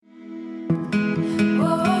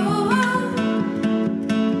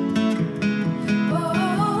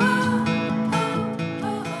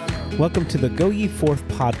Welcome to the Go Ye Forth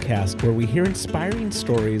podcast, where we hear inspiring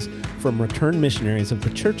stories from returned missionaries of the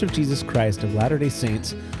Church of Jesus Christ of Latter-day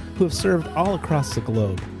Saints who have served all across the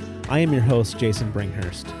globe. I am your host, Jason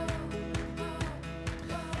Bringhurst.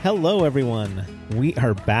 Hello, everyone. We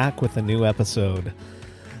are back with a new episode.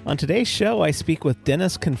 On today's show, I speak with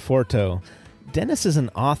Dennis Conforto. Dennis is an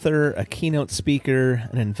author, a keynote speaker,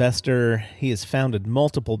 an investor. He has founded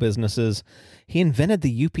multiple businesses. He invented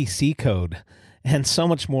the UPC code, and so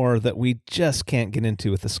much more that we just can't get into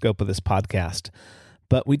with the scope of this podcast.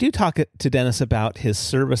 But we do talk to Dennis about his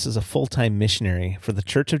service as a full-time missionary for the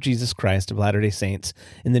Church of Jesus Christ of Latter-day Saints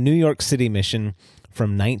in the New York City mission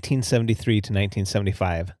from 1973 to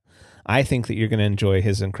 1975. I think that you're going to enjoy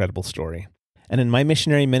his incredible story. And in my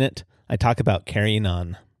Missionary Minute, I talk about carrying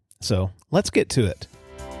on. So let's get to it.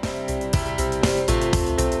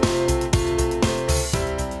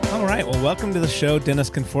 All right. Well, welcome to the show, Dennis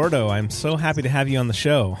Conforto. I'm so happy to have you on the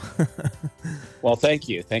show. Well, thank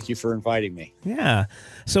you. Thank you for inviting me. Yeah.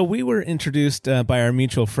 So we were introduced by our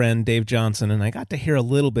mutual friend, Dave Johnson, and I got to hear a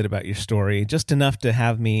little bit about your story, just enough to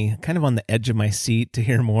have me kind of on the edge of my seat to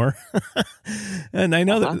hear more. And I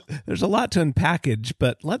know that there's a lot to unpackage,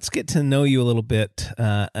 but let's get to know you a little bit.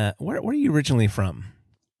 Where are you originally from?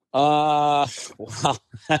 Well,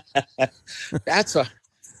 that's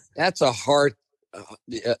a hard.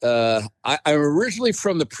 I'm originally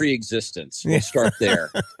from the pre-existence. We'll start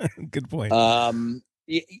there. Good point.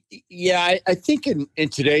 Yeah, I think in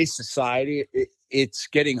today's society, it's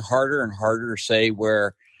getting harder and harder to say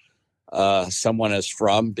where someone is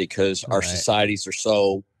from because our societies are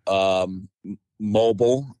so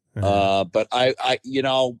mobile. But I,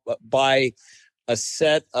 by a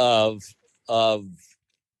set of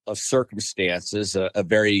circumstances, a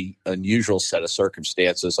very unusual set of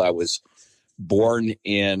circumstances, I was born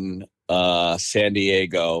in San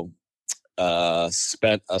Diego,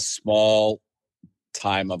 spent a small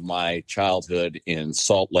time of my childhood in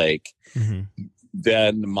Salt Lake,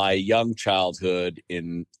 then my young childhood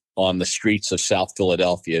on the streets of South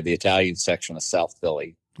Philadelphia, the Italian section of South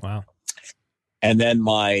Philly. Wow. And then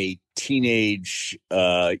my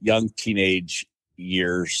young teenage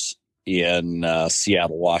years in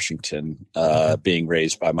Seattle, Washington, being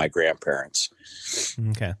raised by my grandparents.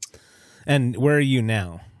 Okay. And where are you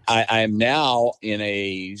now? I am now in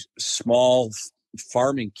a small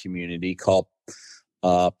farming community called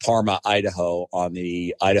Parma, Idaho, on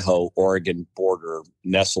the Idaho-Oregon border,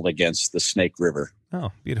 nestled against the Snake River.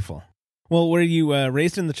 Oh, beautiful. Well, were you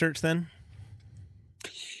raised in the church then?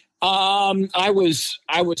 I was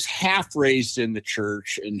half raised in the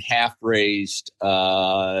church and half raised.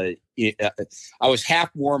 I was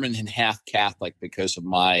half Mormon and half Catholic because of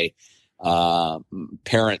my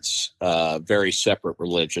parents' very separate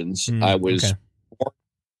religions. I was born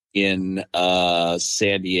in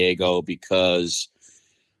San Diego because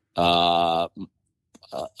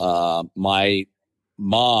my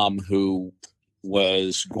mom, who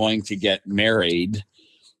was going to get married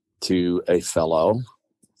to a fellow,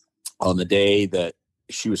 on the day that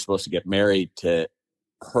she was supposed to get married to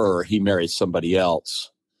her, he married somebody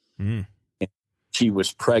else. And she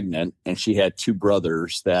was pregnant, and she had two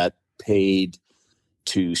brothers that paid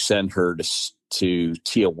to send her to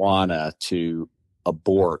Tijuana to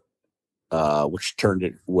abort, which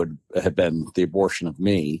would have been the abortion of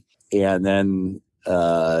me. And then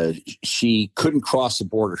she couldn't cross the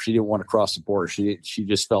border. She didn't want to cross the border. She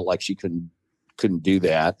just felt like she couldn't do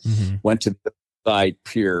that. Went to the side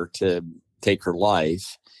pier to take her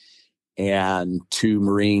life, and two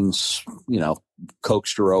Marines,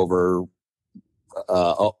 coaxed her over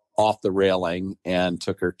off the railing and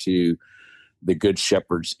took her to the Good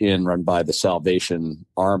Shepherd's Inn run by the Salvation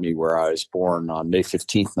Army, where I was born on May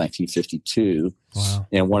 15th, 1952. Wow.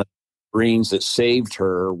 And one of the Marines that saved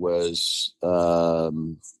her was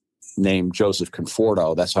named Joseph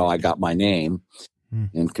Conforto. That's how I got my name.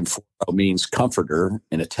 And Conforto means comforter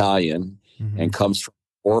in Italian, and comes from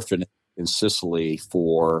an orphanage in Sicily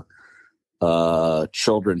for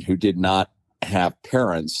children who did not have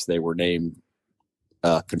parents. They were named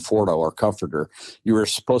Conforto or comforter. You were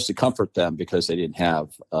supposed to comfort them because they didn't have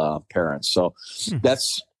parents. So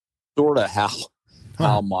that's sort of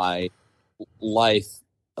how my life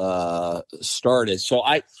started. So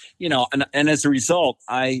I, and as a result,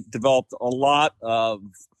 I developed a lot of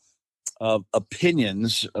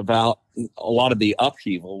opinions about a lot of the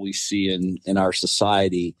upheaval we see in our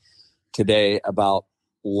society today about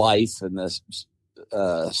life and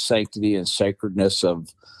the sanctity and sacredness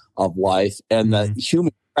of life and the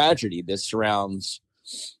human tragedy that surrounds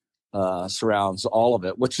surrounds all of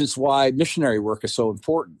it, which is why missionary work is so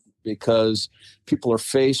important, because people are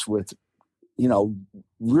faced with,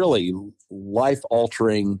 really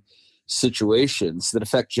life-altering situations that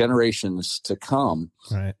affect generations to come.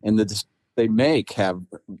 Right. And that they make have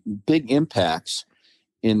big impacts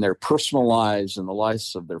in their personal lives and the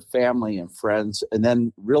lives of their family and friends, and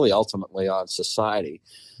then really ultimately on society.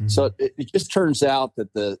 Mm-hmm. So it just turns out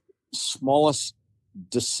that the smallest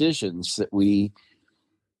decisions that we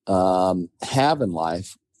have in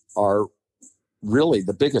life are really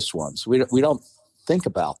the biggest ones. We don't think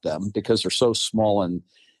about them because they're so small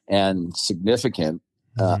and significant,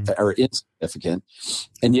 or insignificant.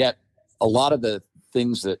 And yet a lot of the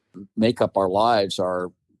things that make up our lives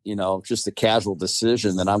are, just a casual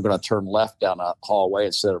decision that I'm going to turn left down a hallway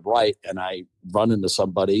instead of right. And I run into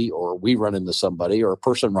somebody, or we run into somebody, or a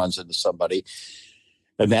person runs into somebody.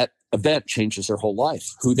 And that event changes their whole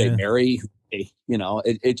life, who they marry,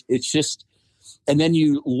 it's just, and then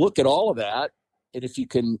you look at all of that. And if you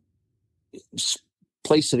can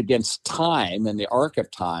place it against time and the arc of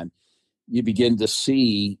time, you begin to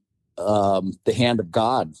see the hand of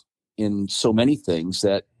God in so many things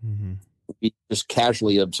that we just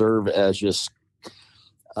casually observe as just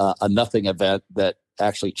a nothing event that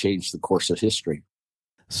actually changed the course of history.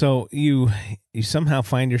 So you somehow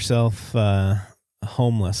find yourself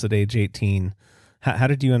homeless at age 18. How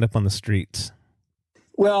did you end up on the streets?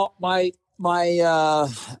 Well, my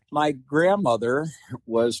grandmother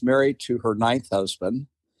was married to her ninth husband,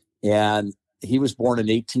 and he was born in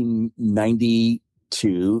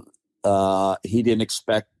 1892. He didn't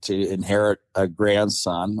expect to inherit a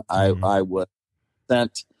grandson. I was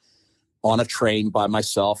sent on a train by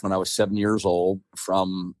myself when I was 7 years old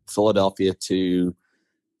from Philadelphia to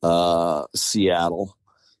Seattle.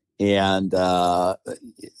 And the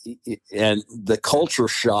culture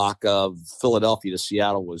shock of Philadelphia to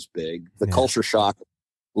Seattle was big. The culture shock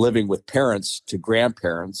living with parents to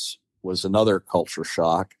grandparents was another culture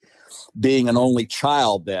shock. Being an only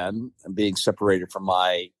child then, and being separated from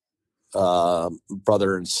my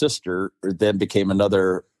brother and sister, then became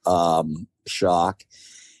another shock.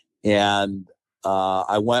 And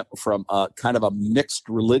I went from a kind of a mixed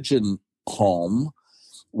religion home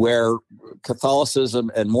where Catholicism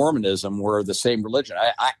and Mormonism were the same religion.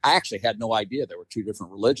 I actually had no idea there were two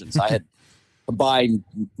different religions. I had combined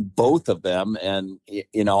both of them. And,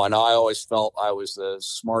 and I always felt I was the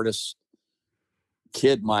smartest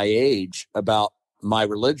kid my age about my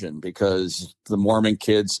religion, because the Mormon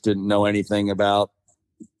kids didn't know anything about,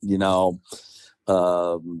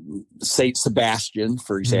 Saint Sebastian,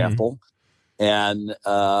 for example. And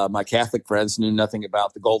my Catholic friends knew nothing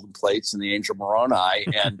about the golden plates and the angel Moroni.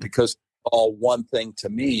 And because all one thing to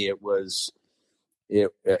me,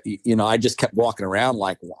 I just kept walking around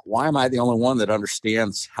like, why am I the only one that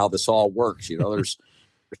understands how this all works? There's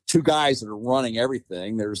two guys that are running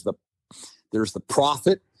everything. There's the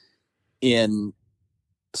prophet in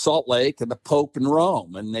Salt Lake and the Pope in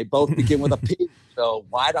Rome, and they both begin with a P. So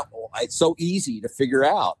it's so easy to figure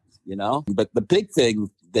out, But the big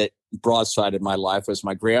thing that broadsided my life was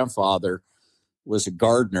my grandfather was a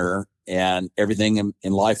gardener, and everything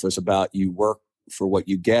in life was about you work for what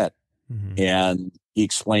you get. And he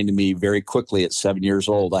explained to me very quickly at 7 years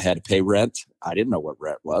old, I had to pay rent. I didn't know what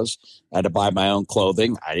rent was. I had to buy my own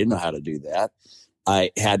clothing. I didn't know how to do that.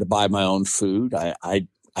 I had to buy my own food. I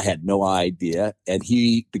had no idea. And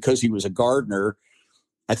because he was a gardener,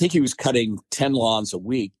 I think he was cutting 10 lawns a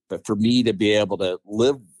week. But for me to be able to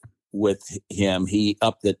live with him, he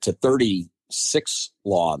upped it to 36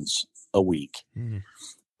 lawns a week,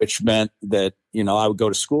 which meant that, I would go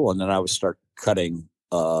to school and then I would start cutting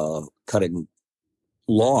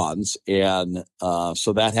lawns. And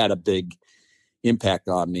so that had a big impact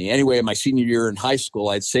on me. Anyway, in my senior year in high school,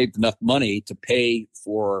 I'd saved enough money to pay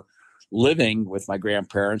for living with my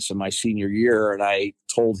grandparents in my senior year. And I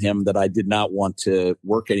told him that I did not want to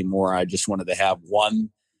work anymore. I just wanted to have 1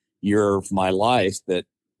 year of my life that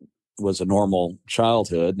was a normal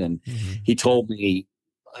childhood. And he told me,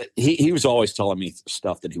 he was always telling me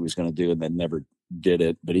stuff that he was going to do and then never did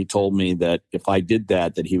it. But he told me that if I did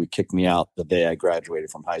that he would kick me out the day I graduated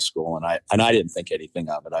from high school. And I didn't think anything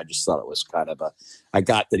of it. I just thought it was kind of I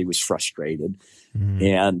got that he was frustrated.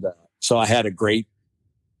 And so I had a great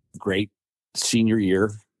senior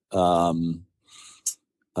year. Didn't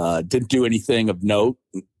do anything of note.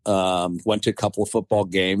 Went to a couple of football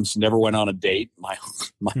games, never went on a date my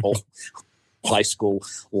whole high school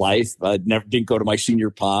life. I didn't go to my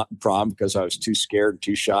senior prom because I was too scared and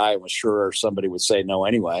too shy. I was sure somebody would say no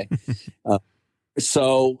anyway.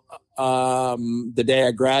 So the day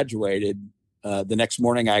I graduated, the next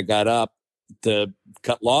morning I got up to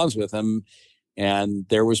cut lawns with him. And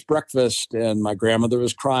there was breakfast, and my grandmother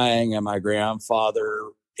was crying, and my grandfather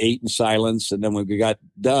ate in silence. And then when we got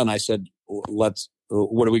done, I said, what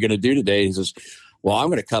are we going to do today? He says, well, I'm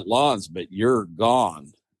going to cut lawns, but you're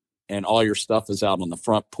gone, and all your stuff is out on the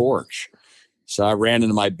front porch. So I ran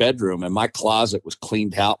into my bedroom, and my closet was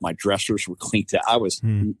cleaned out. My dressers were cleaned out. I was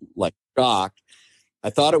like shocked. I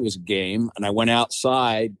thought it was a game, and I went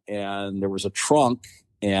outside, and there was a trunk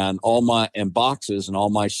and boxes and all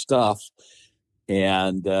my stuff.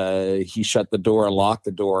 And he shut the door and locked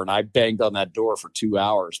the door. And I banged on that door for 2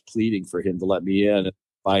 hours, pleading for him to let me in. And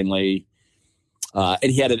finally,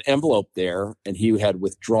 and he had an envelope there, and he had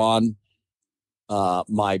withdrawn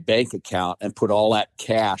my bank account and put all that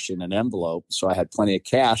cash in an envelope. So I had plenty of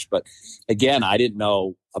cash. But again, I didn't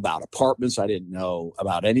know about apartments. I didn't know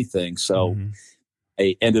about anything. So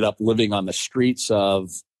I ended up living on the streets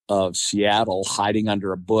of Seattle, hiding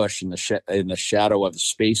under a bush in the shadow of a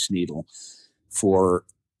Space Needle for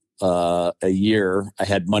a year. I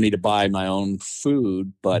had money to buy my own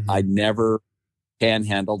food, but I never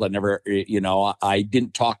panhandled. I never, I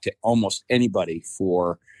didn't talk to almost anybody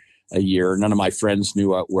for a year. None of my friends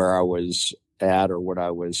knew where I was at or what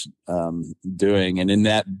I was doing. And in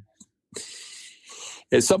that,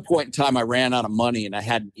 at some point in time, I ran out of money, and I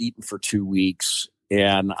hadn't eaten for 2 weeks.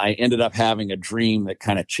 And I ended up having a dream that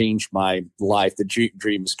kind of changed my life. The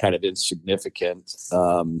dream is kind of insignificant.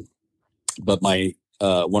 But one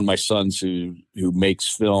of my sons who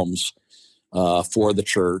makes films for the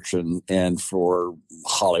church and for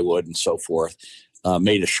Hollywood and so forth,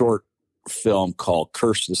 made a short film called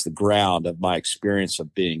 "Cursed is the Ground" of my experience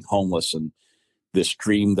of being homeless and this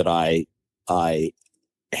dream that I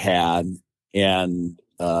had. And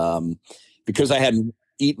because I hadn't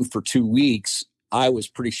eaten for 2 weeks, I was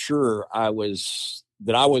pretty sure that I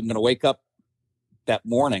wasn't going to wake up that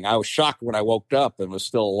morning. I was shocked when I woke up and was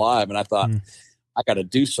still alive. And I thought, I got to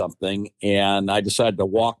do something. And I decided to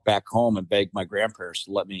walk back home and beg my grandparents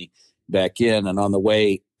to let me back in. And on the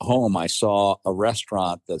way home, I saw a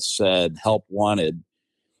restaurant that said "Help Wanted,"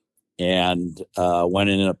 and went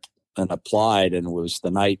in and applied, and was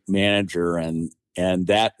the night manager. And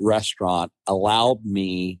that restaurant allowed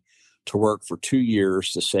me to work for 2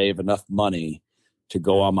 years to save enough money to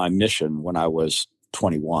go on my mission when I was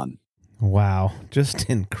 21. Wow. Just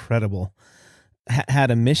incredible.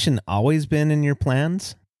 Had a mission always been in your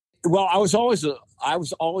plans? Well, I was always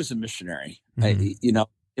a missionary.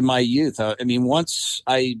 In my youth, once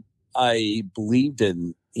I believed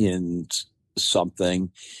in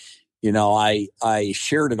something, I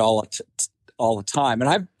shared it all the time.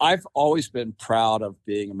 And I've always been proud of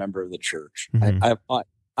being a member of the church.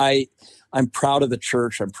 I'm proud of the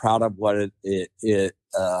church. I'm proud of what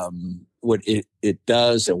it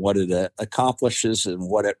does and what it accomplishes and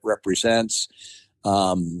what it represents.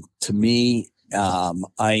 To me,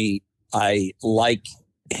 I like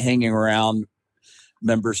hanging around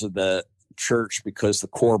members of the church because the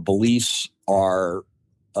core beliefs are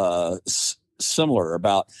similar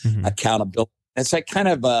about accountability. It's that kind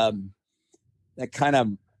of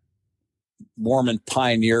Mormon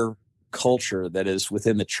pioneer culture that is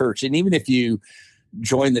within the church. And even if you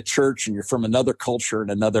join the church and you're from another culture in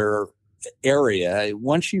another area,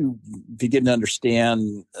 once you begin to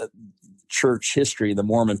understand church history, the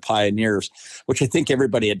Mormon pioneers, which I think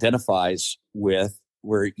everybody identifies with,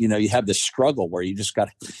 where, you have this struggle where you just got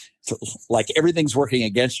to, like, everything's working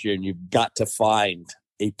against you, and you've got to find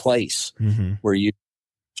a place where you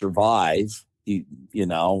survive, in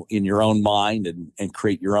your own mind and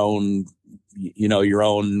create your own, your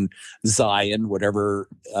own Zion, whatever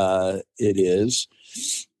it is.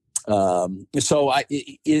 So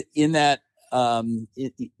in that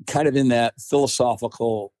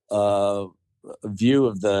philosophical view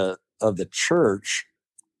of the church,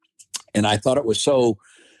 and I thought it was so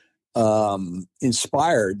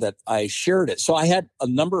inspired that I shared it. So I had a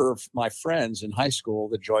number of my friends in high school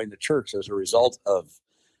that joined the church as a result of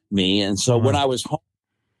me. And so when I was home,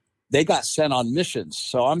 they got sent on missions.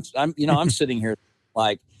 So I'm sitting here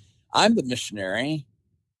like, I'm the missionary.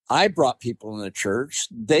 I brought people in the church.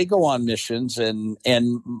 They go on missions, and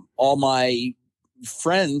all my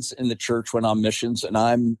friends in the church went on missions, and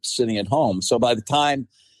I'm sitting at home. So by the time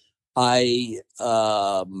I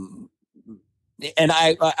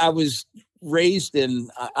was raised in,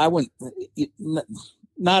 I went,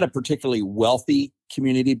 not a particularly wealthy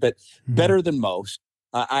community, but better than most.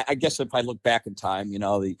 I guess if I look back in time,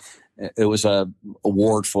 it was a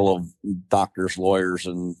ward full of doctors, lawyers,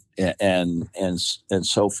 and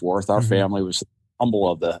so forth. Our family was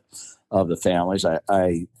humble of the families,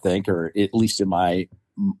 I think, or at least in my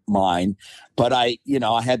mine. But I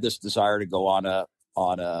had this desire to go on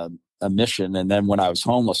a mission. And then when I was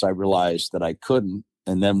homeless, I realized that I couldn't.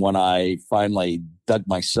 And then when I finally dug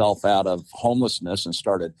myself out of homelessness and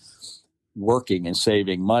started working and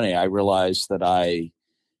saving money, I realized that I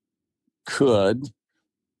could.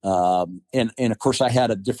 And of course, I had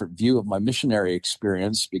a different view of my missionary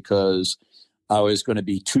experience because I was going to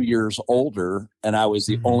be 2 years older, and I was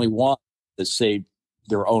the only one that saved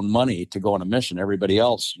their own money to go on a mission. Everybody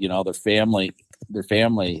else, their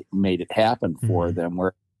family made it happen for them.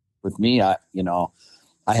 Where with me, I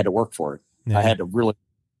had to work for it. Yeah. I had to really,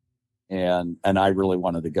 and I really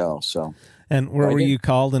wanted to go. So, and where were you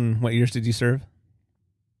called, and what years did you serve?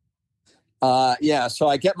 So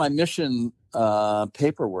I get my mission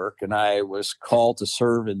paperwork, and I was called to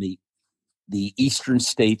serve in the Eastern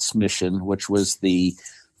States Mission, which was the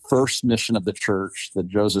first mission of the church that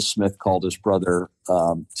Joseph Smith called his brother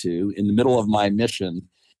to. In the middle of my mission,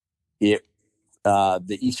 the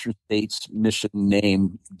Eastern States Mission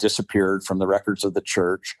name disappeared from the records of the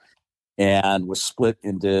church and was split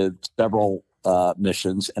into several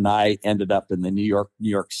missions, and I ended up in the New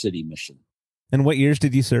York City mission. And what years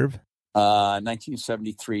did you serve?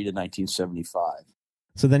 1973 to 1975.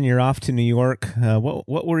 So then you're off to New York.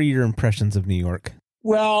 What were your impressions of New York?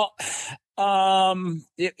 Well,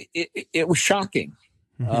 it was shocking.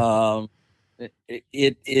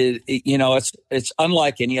 It's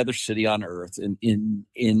unlike any other city on earth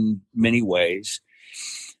in many ways.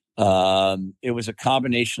 It was a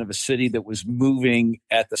combination of a city that was moving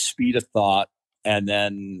at the speed of thought and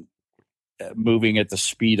then moving at the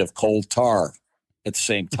speed of coal tar at the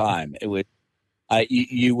same time.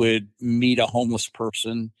 You would meet a homeless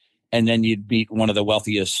person, and then you'd meet one of the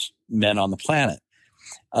wealthiest men on the planet.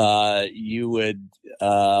 You would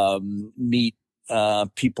meet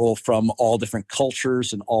people from all different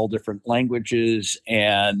cultures and all different languages,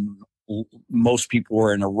 and most people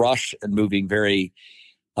were in a rush and moving very,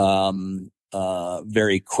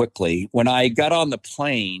 very quickly. When I got on the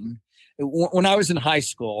plane, when I was in high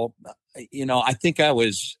school, I think I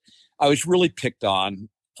was really picked on.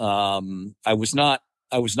 I was not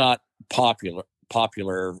popular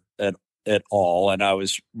at all, and I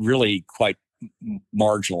was really quite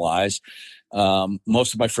marginalized.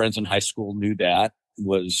 Most of my friends in high school knew that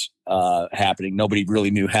was happening. Nobody really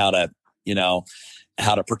knew how to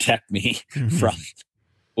protect me from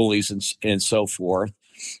bullies and so forth.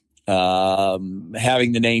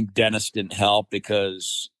 Having the name Dennis didn't help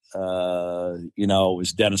because it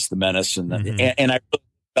was Dennis the Menace, and I looked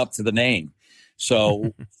up to the name.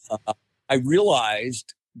 So I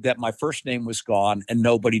realized that my first name was gone, and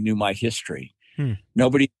nobody knew my history.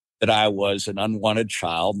 Nobody knew that I was an unwanted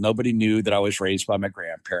child. Nobody knew that I was raised by my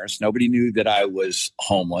grandparents. Nobody knew that I was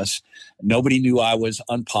homeless. Nobody knew I was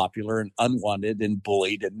unpopular and unwanted and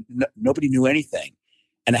bullied, and nobody knew anything.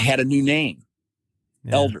 And I had a new name,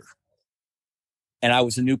 Elder, and I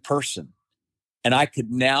was a new person. And I could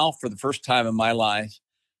now, for the first time in my life,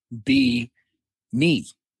 be me.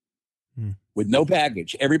 With no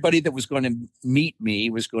baggage. Everybody that was going to meet me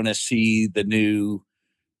was going to see the new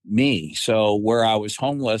me. So where I was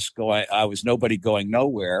homeless, I was nobody going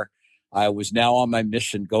nowhere. I was now on my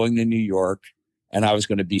mission going to New York, and I was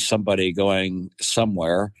going to be somebody going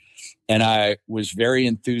somewhere. And I was very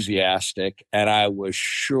enthusiastic, and I was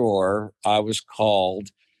sure I was called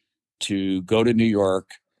to go to New York,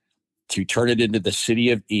 to turn it into the city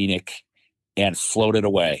of Enoch and float it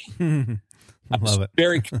away. I love it.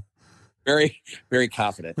 Very, very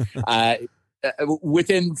confident.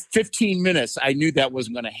 Within 15 minutes, I knew that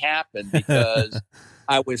wasn't going to happen because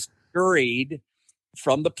I was scurried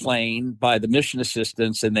from the plane by the mission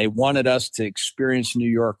assistants, and they wanted us to experience New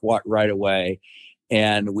York right away.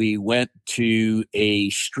 And we went to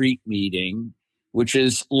a street meeting, which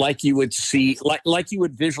is like you would see, like you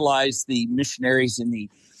would visualize the missionaries in the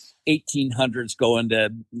 1800s going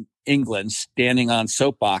to England, standing on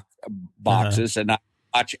soapbox boxes, and I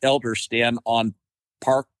watch elders stand on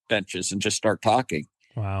park benches and just start talking.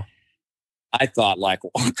 Wow. I thought,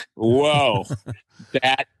 whoa,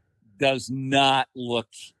 that does not look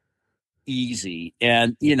easy.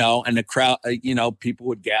 And, and the crowd, people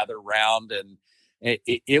would gather around, and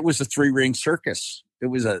it was a 3-ring circus. It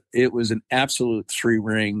was an absolute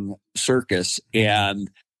 3-ring circus. And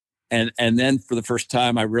then for the first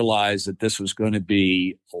time, I realized that this was going to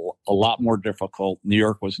be a lot more difficult. New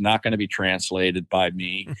York was not going to be translated by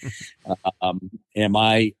me and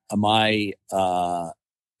my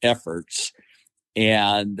efforts.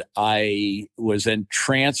 And I was then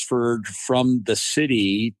transferred from the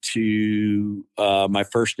city to my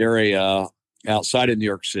first area outside of New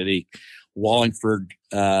York City, Wallingford,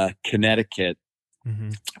 Connecticut, Mm-hmm.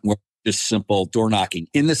 were just simple door knocking.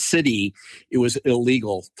 In the city, it was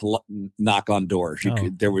illegal to knock on doors.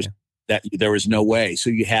 There was no way. So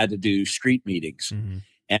you had to do street meetings. Mm-hmm.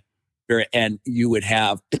 And you would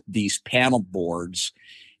have these panel boards,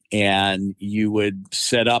 and you would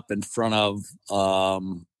set up in front of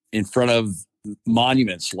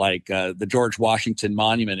monuments like the George Washington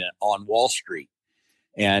Monument on Wall Street,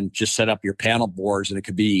 and just set up your panel boards. And it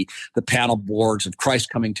could be the panel boards of Christ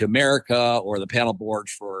Coming to America, or the panel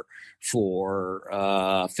boards for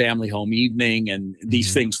Family Home Evening. And these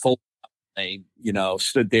Mm-hmm. things fold up. They,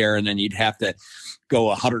 stood there, and then you'd have to go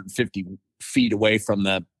 150 feet away from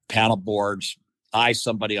the panel boards, eye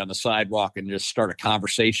somebody on the sidewalk, and just start a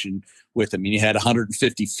conversation with them. And you had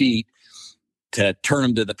 150 feet to turn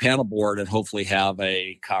them to the panel board and hopefully have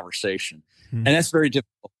a conversation. Mm-hmm. And that's very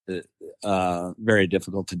difficult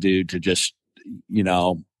to do, to just,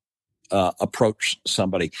 approach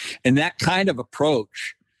somebody. And that kind of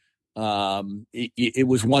approach, it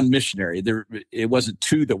was one missionary. It wasn't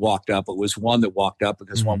two that walked up. It was one that walked up,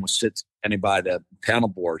 because one was sitting by the panel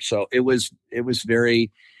board. So it was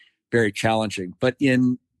very, very challenging. But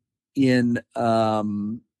in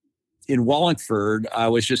Wallingford, I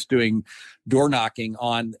was just doing door knocking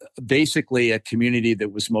on basically a community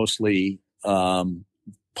that was mostly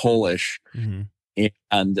Polish. Mm-hmm.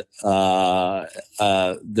 And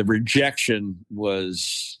the rejection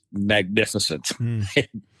was magnificent. Mm.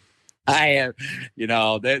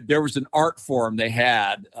 There was an art form they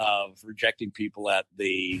had of rejecting people at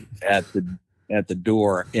the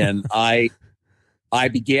door, and I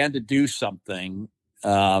began to do something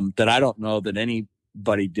that I don't know that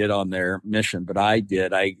anybody did on their mission, but I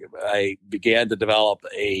did. I began to develop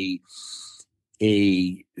a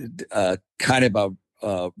kind of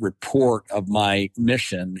a report of my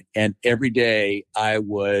mission, and every day I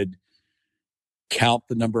would count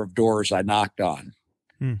the number of doors I knocked on,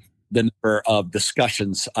 the number of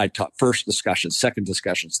discussions I taught, first discussions, second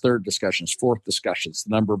discussions, third discussions, fourth discussions, the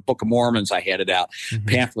number of Book of Mormons I handed out,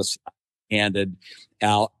 pamphlets I handed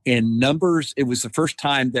out, in numbers. It was the first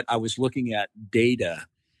time that I was looking at data,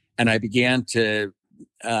 and I began to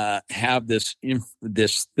have this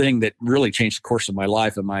thing that really changed the course of my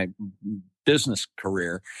life and my business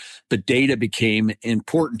career. But data became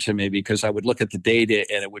important to me, because I would look at the data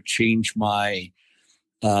and it would change my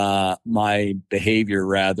behavior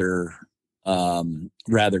rather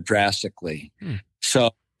drastically. So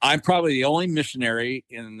I'm probably the only missionary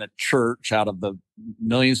in the church out of the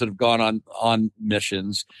millions that have gone on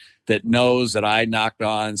missions that knows that I knocked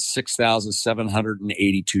on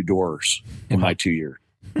 6,782 doors in my 2 years.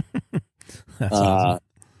 That's awesome.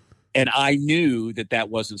 And I knew that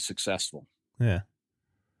wasn't successful. Yeah.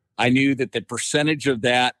 I knew that the percentage of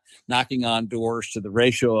that knocking on doors to the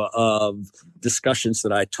ratio of discussions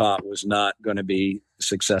that I taught was not going to be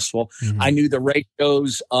successful. I knew the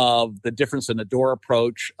ratios of the difference in the door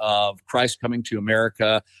approach of Christ Coming to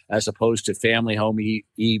America as opposed to Family Home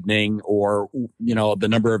Evening, or, the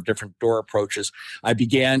number of different door approaches. I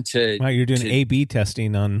began to... Wow, you're doing A/B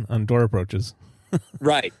testing on door approaches.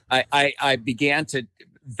 Right. I began to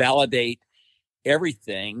validate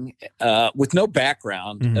everything with no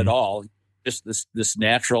background at all, just this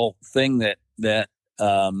natural thing that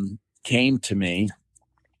came to me.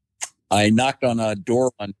 I knocked on a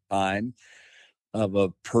door one time of a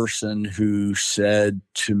person who said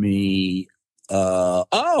to me,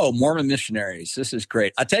 "Oh, Mormon missionaries, this is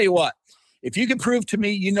great. I tell you what, if you can prove to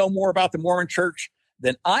me you know more about the Mormon Church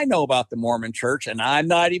than I know about the Mormon Church, and I'm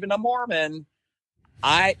not even a Mormon,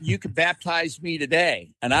 you could baptize me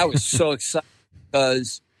today." And I was so excited,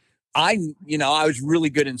 because I was really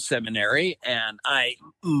good in seminary, and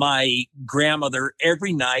my grandmother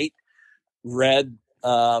every night read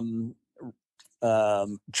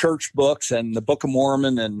church books and the Book of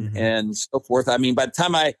Mormon and so forth. I mean, by the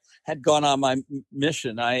time I had gone on my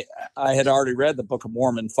mission, I had already read the Book of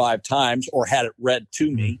Mormon 5 times, or had it read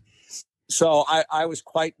to me. So I was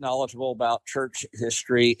quite knowledgeable about church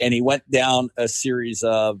history, and he went down a series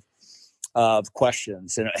of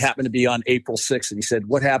questions, and it happened to be on April 6th. And he said,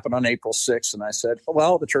 "What happened on April 6th?" And I said,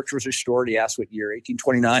 "Well, the church was restored." He asked what year,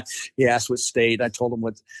 1829. He asked what state. I told him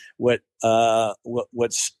what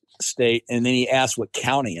state. And then he asked what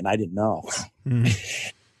county, and I didn't know.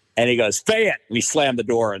 And he goes, "Fayette." And he slammed the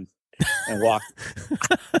door and walked.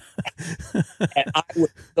 And I was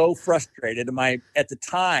so frustrated. At the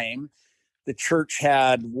time, the church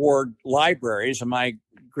had ward libraries, and my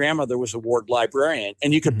grandmother was a ward librarian,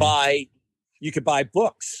 and you could buy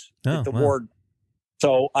books at the ward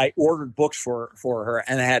So I ordered books for her,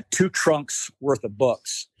 and I had 2 trunks worth of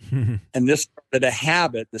books. And this started a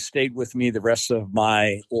habit that stayed with me the rest of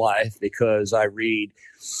my life, because I read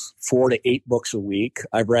 4 to 8 books a week.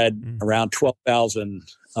 I've read around 12,000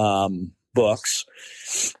 books.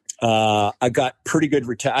 I got pretty good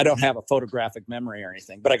I don't have a photographic memory or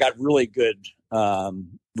anything, but I got really good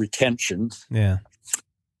retention. Yeah.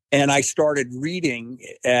 And I started reading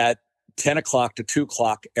at 10 o'clock to 2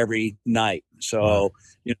 o'clock every night. So,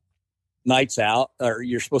 nights out, or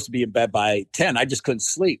you're supposed to be in bed by 10. I just couldn't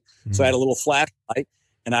sleep. So I had a little flashlight,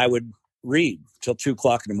 and I would read till 2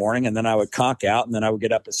 o'clock in the morning, and then I would conk out, and then I would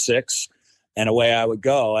get up at 6, and away I would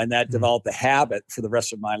go. And that developed a habit for the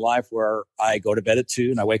rest of my life, where I go to bed at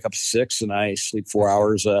 2 and I wake up at 6, and I sleep 4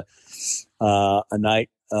 hours a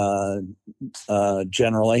night,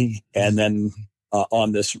 generally. And then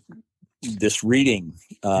on this reading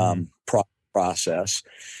process,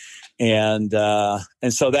 and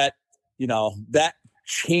so that that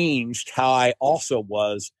changed how I also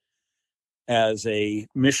was as a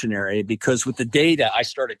missionary, because with the data I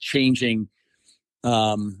started changing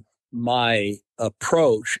my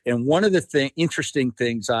approach. And one of the interesting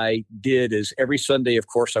things I did is every Sunday, of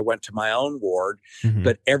course, I went to my own ward,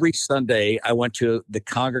 but every Sunday I went to the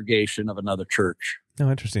congregation of another church. Oh,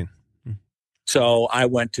 interesting. So I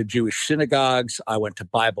went to Jewish synagogues, I went to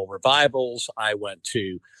Bible revivals, I went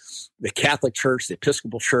to the Catholic Church, the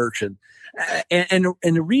Episcopal Church, and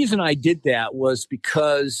the reason I did that was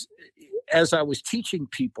because as I was teaching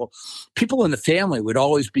people in the family would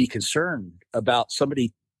always be concerned about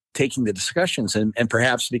somebody taking the discussions and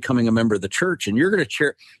perhaps becoming a member of the church, and you're going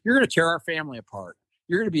to tear our family apart.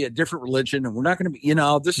 You're going to be a different religion, and we're not going to be.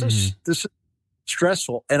 This is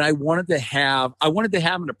stressful. And I wanted to have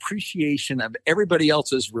an appreciation of everybody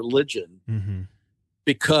else's religion,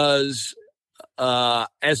 because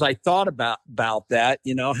as I thought about that,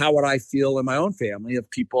 how would I feel in my own family of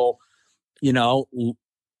people,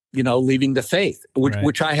 leaving the faith,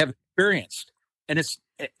 which I have experienced, and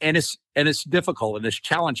it's difficult and it's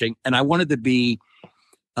challenging. And I wanted to be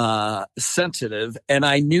sensitive, and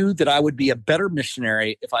I knew that I would be a better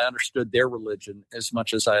missionary if I understood their religion as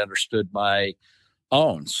much as I understood my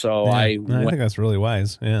own. So I think that's really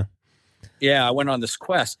wise. Yeah. I went on this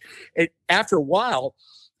quest. After a while,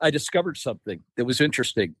 I discovered something that was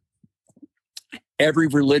interesting. Every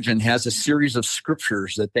religion has a series of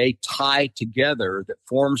scriptures that they tie together that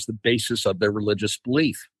forms the basis of their religious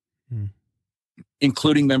belief,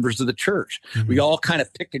 including members of the church. We all kind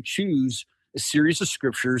of pick and choose a series of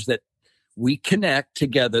scriptures that we connect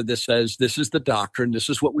together that says, this is the doctrine, this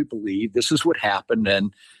is what we believe, this is what happened,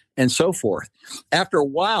 and so forth. After a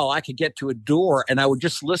while, I could get to a door and I would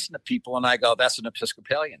just listen to people and I go, that's an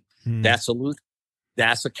Episcopalian, that's a Lutheran,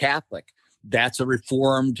 that's a Catholic, that's a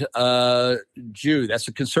Reformed Jew, that's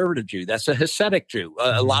a conservative Jew, that's a Hasidic Jew.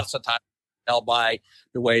 A lot of times tell by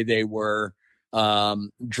the way they were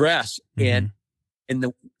dressed. And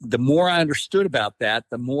the more I understood about that,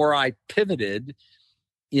 the more I pivoted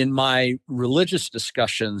in my religious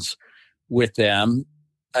discussions with them.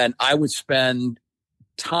 And I would spend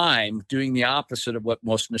time doing the opposite of what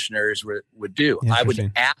most missionaries would do. I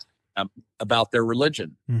would ask them about their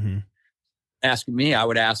religion. Asking me, I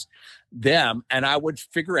would ask them, and I would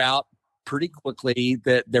figure out pretty quickly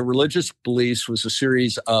that their religious beliefs was a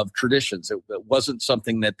series of traditions. It wasn't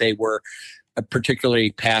something that they were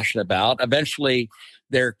particularly passionate about. Eventually,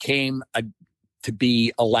 there came to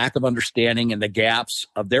be a lack of understanding and the gaps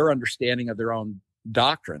of their understanding of their own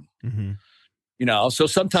doctrine. So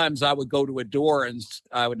sometimes I would go to a door and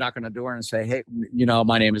I would knock on a door and say, hey,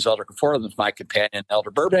 my name is Elder Conforto. This is my companion,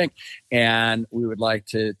 Elder Burbank, and we would like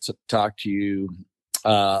to talk to you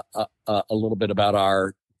a little bit about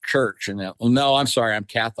our church. And no, I'm sorry, I'm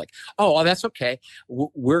Catholic. Oh, well, that's okay.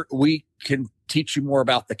 We can teach you more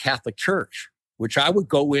about the Catholic Church, which I would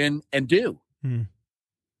go in and do,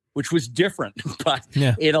 which was different, but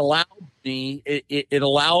it allowed me. It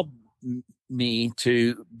allowed me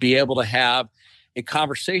to be able to have a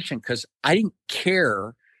conversation, because I didn't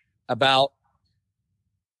care about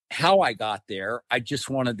how I got there. I just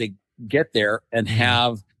wanted to get there and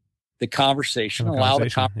have the conversation, allow the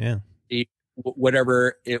conversation,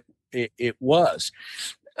 whatever it was.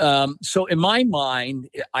 So in my mind,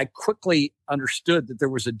 I quickly understood that there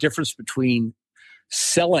was a difference between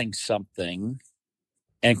selling something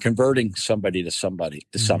and converting somebody to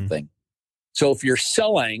something. So if you're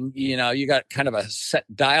selling, you got kind of a set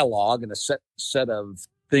dialogue and a set of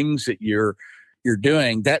things that you're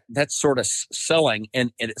doing. That's sort of selling.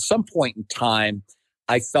 And at some point in time,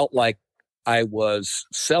 I felt like I was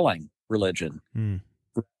selling religion.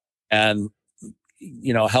 And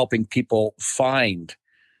helping people find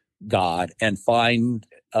God and finding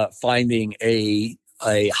a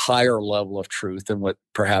higher level of truth than what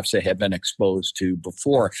perhaps they had been exposed to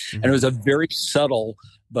before. Mm-hmm. And it was a very subtle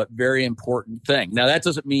but very important thing. Now, that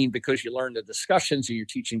doesn't mean because you learn the discussions or you're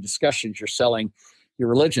teaching discussions, you're selling your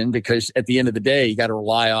religion, because at the end of the day, you got to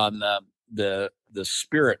rely on the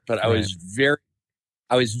spirit. But right.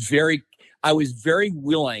 I was very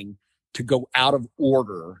willing to go out of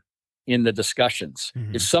order in the discussions.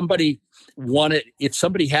 Mm-hmm. If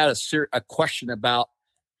somebody had a question about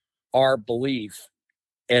our belief,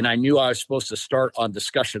 and I knew I was supposed to start on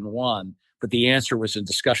discussion 1, but the answer was in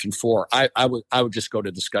discussion 4, I would just go to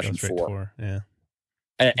discussion 4. Yeah.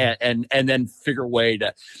 And then figure a way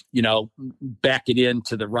to, back it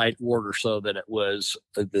into the right order so that it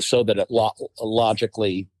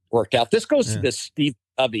logically worked out. This goes to this Steve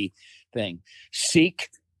Covey thing. Seek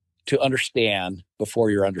to understand before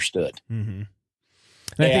you're understood. Mm-hmm.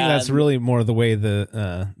 And I think that's really more the way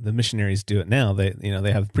the missionaries do it now.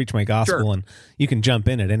 They have Preach My Gospel, sure. And you can jump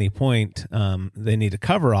in at any point. They need to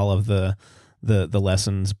cover all of the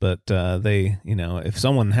lessons, but if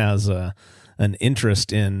someone has an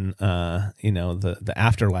interest in the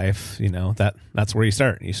afterlife, that's where you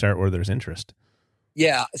start. You start where there's interest.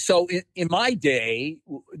 Yeah. So in my day,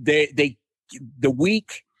 the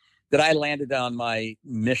week that I landed on my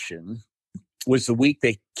mission was the week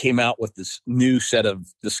they came out with this new set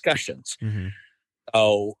of discussions. Mm-hmm.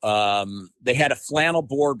 So they had a flannel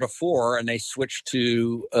board before, and they switched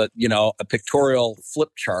to a pictorial flip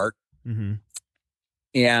chart. Mm-hmm.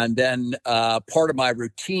 And then part of my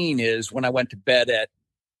routine is when I went to bed at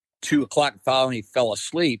 2:00 and finally fell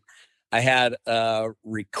asleep, I had a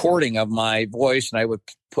recording of my voice, and I would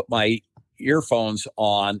put my earphones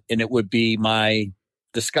on, and it would be my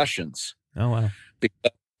discussions. Oh, wow.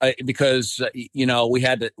 Because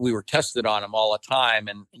we were tested on them all the time,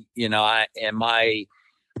 and I had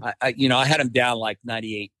them down like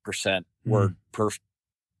 98% word perfect.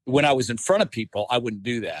 When I was in front of people, I wouldn't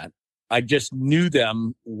do that. I just knew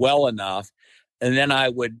them well enough, and then I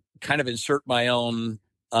would kind of insert my own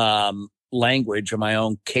language or my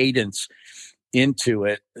own cadence into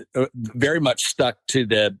it. Very much stuck to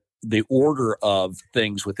the order of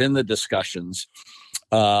things within the discussions.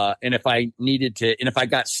 And if I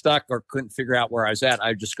got stuck or couldn't figure out where I was at,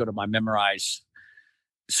 I'd just go to my memorized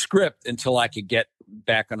script until I could get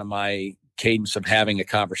back onto my cadence of having a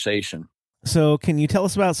conversation. So can you tell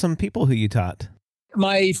us about some people who you taught?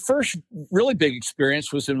 My first really big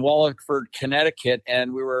experience was in Wallingford, Connecticut,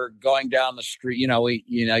 and we were going down the street. You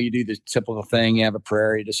do the typical thing. You have a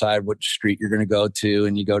prayer, you decide which street you're going to go to,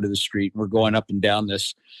 and you go to the street. And we're going down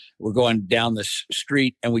this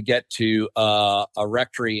street, and we get to a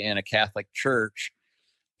rectory in a Catholic church,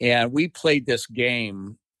 and we played this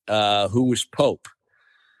game, Who Was Pope?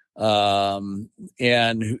 Which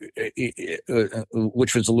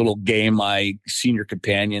was a little game my senior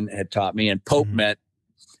companion had taught me, and Pope meant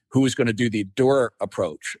who was going to do the door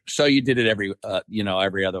approach. So you did it every other.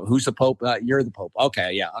 Who's the Pope? You're the Pope.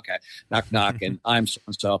 Okay, yeah, okay. Knock, knock, and I'm so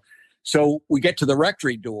and so. So we get to the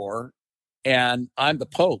rectory door, and I'm the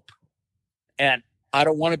Pope, and I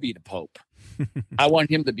don't want to be the Pope. I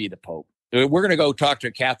want him to be the Pope. We're going to go talk to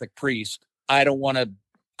a Catholic priest. I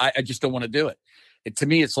just don't want to do it. To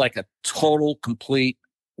me, it's like a total, complete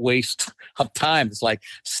waste of time. It's like,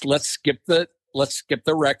 let's skip the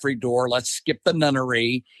rectory door. Let's skip the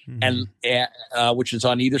nunnery, and which is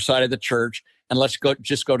on either side of the church, and let's go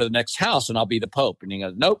to the next house, and I'll be the Pope. And he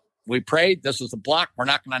goes, nope, we prayed. This is the block. We're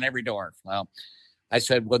knocking on every door. Well, I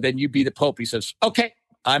said, well, then you be the Pope. He says, okay,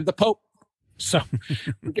 I'm the Pope. So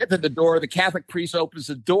we get to the door. The Catholic priest opens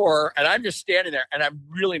the door, and I'm just standing there, and I'm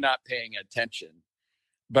really not paying attention.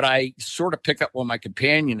 But I sort of pick up what my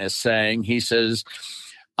companion is saying. He says,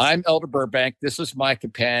 I'm Elder Burbank. This is my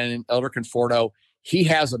companion, Elder Conforto. He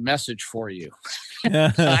has a message for you.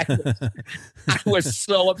 I was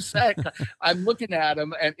so upset. I'm looking at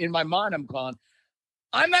him, and in my mind, I'm going,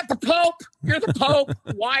 I'm not the Pope. You're the Pope.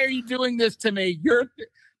 Why are you doing this to me?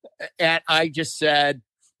 And I just said,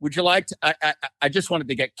 would you like to, I just wanted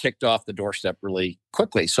to get kicked off the doorstep really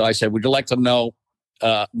quickly. So I said, would you like to know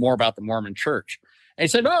more about the Mormon Church? And he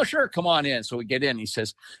said, oh, sure, come on in. So we get in. He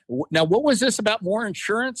says, now, what was this about more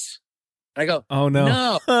insurance? And I go, oh, no.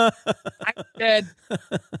 No. I said,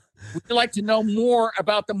 would you like to know more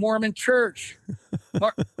about the Mormon Church?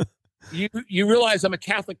 You realize I'm a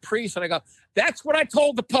Catholic priest? And I go, that's what I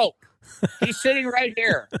told the Pope. He's sitting right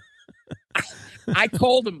here. I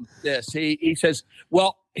told him this. He says,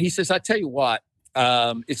 I tell you what,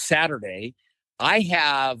 it's Saturday. I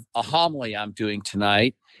have a homily I'm doing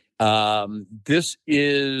tonight. This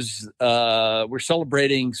is, we're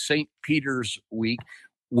celebrating St. Peter's week.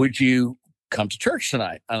 Would you come to church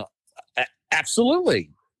tonight?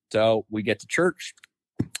 Absolutely. So we get to church.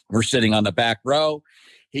 We're sitting on the back row.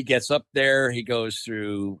 He gets up there. He goes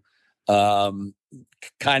through kind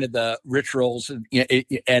of the rituals.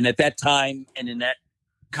 And at that time and in that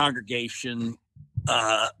congregation,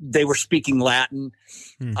 they were speaking Latin.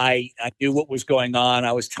 I knew what was going on.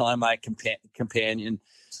 I was telling my companion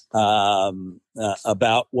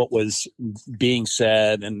about what was being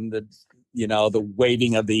said, and the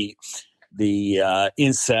waving of the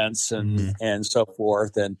incense and so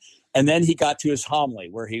forth, and then he got to his homily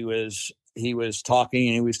where he was talking,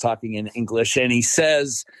 and he was talking in English, and he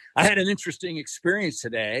says, "I had an interesting experience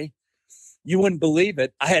today. You wouldn't believe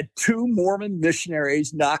it. I had 2 Mormon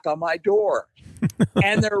missionaries knock on my door,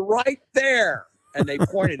 and they're right there." And they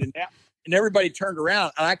pointed, and everybody turned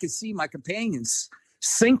around, and I could see my companions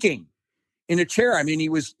sinking in a chair. I mean,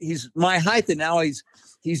 he's my height, and now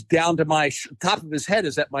he's down to my top of his head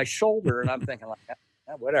is at my shoulder, and I'm thinking like,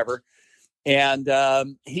 whatever. And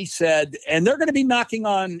he said, "And they're going to be knocking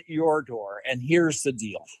on your door, and here's the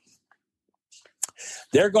deal.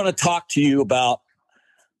 They're going to talk to you about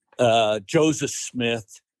Joseph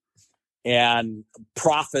Smith and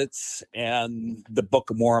prophets and the Book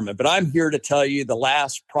of Mormon. But I'm here to tell you the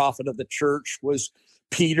last prophet of the church was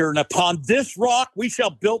Peter. And upon this rock, we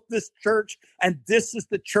shall build this church. And this is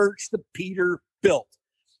the church that Peter built.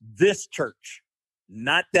 This church,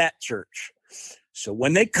 not that church. So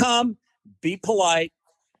when they come, be polite,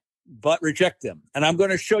 but reject them. And I'm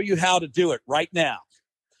going to show you how to do it right now.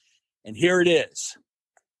 And here it is.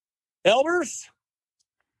 Elders,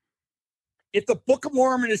 if the Book of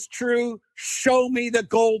Mormon is true, show me the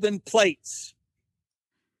golden plates."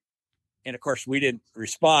 And of course, we didn't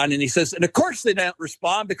respond. And he says, and of course they don't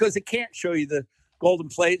respond because they can't show you the golden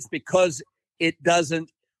plates because it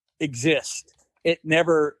doesn't exist. It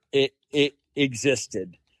never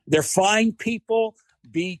existed. They're fine people.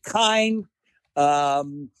 Be kind,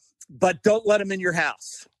 but don't let them in your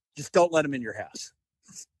house. Just don't let them in your house.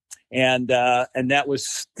 And that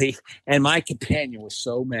was and my companion was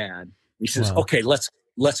so mad. He says, "Wow. Okay, let's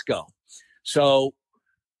go." So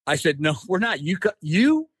I said, "No, we're not. You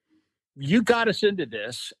got us into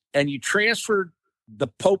this, and you transferred the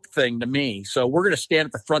Pope thing to me. So we're going to stand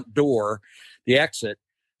at the front door, the exit,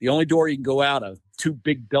 the only door you can go out of, 2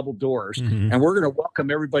 big double doors, and we're going to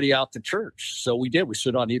welcome everybody out to church." So we did. We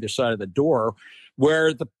stood on either side of the door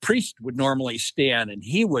where the priest would normally stand, and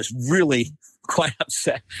he was really quite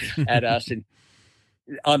upset at us. And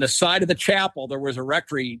on the side of the chapel, there was a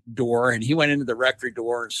rectory door, and he went into the rectory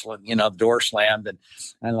door, and the door slammed. And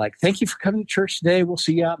I'm like, "Thank you for coming to church today. We'll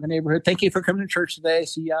see you out in the neighborhood. Thank you for coming to church today.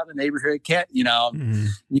 See you out in the neighborhood."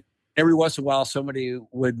 Every once in a while, somebody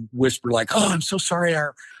would whisper like, "Oh, I'm so sorry.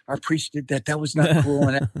 Our priest did that. That was not cool."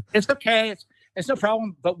 And it's okay. It's no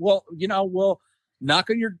problem. But we'll knock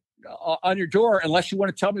on your door unless you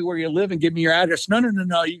want to tell me where you live and give me your address. No.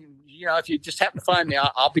 If you just happen to find me,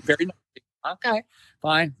 I'll be very nice. Okay,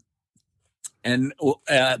 fine. And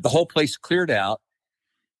the whole place cleared out,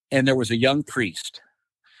 and there was a young priest,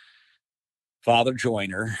 Father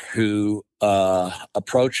Joyner, who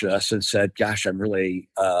approached us and said, "Gosh, I'm really,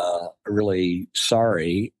 really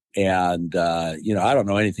sorry. And, I don't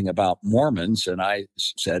know anything about Mormons." And I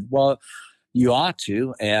said, "Well, you ought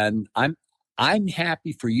to. And I'm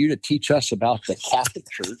happy for you to teach us about the Catholic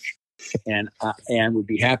Church, and would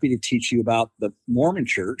be happy to teach you about the Mormon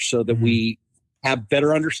Church so that we have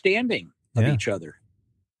better understanding of each other."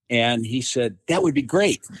 And he said, "That would be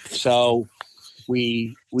great." So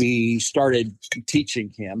we started teaching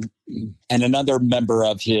him and another member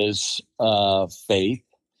of his faith.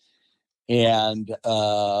 And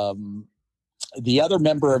the other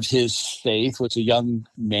member of his faith was a young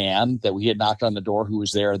man that we had knocked on the door who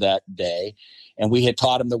was there that day. And we had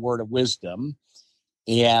taught him the word of wisdom.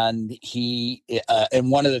 And and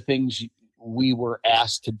one of the things we were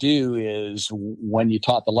asked to do is when you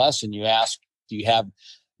taught the lesson, you asked, do you have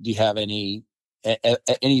any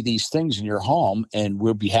of these things in your home? And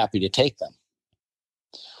we'll be happy to take them.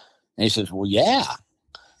 And he says, "Well, yeah."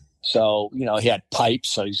 So, he had pipes.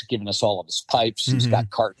 So he's giving us all of his pipes. He's got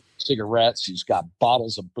cartons of cigarettes. He's got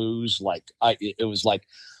bottles of booze. It was like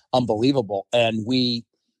unbelievable. And we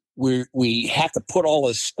had to put all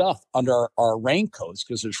this stuff under our raincoats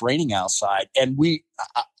because it's raining outside. And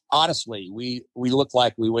honestly, we looked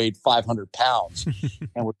like we weighed 500 pounds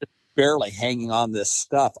and we're just barely hanging on this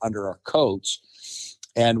stuff under our coats.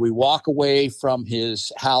 And we walk away from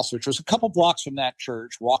his house, which was a couple blocks from that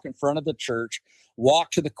church, walk in front of the church,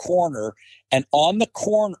 walk to the corner, and on the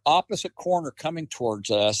opposite corner coming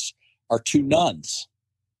towards us are two nuns.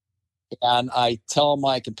 And I tell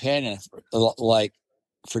my companion, like,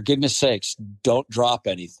 for goodness sakes, don't drop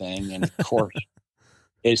anything. And of course,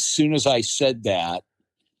 as soon as I said that,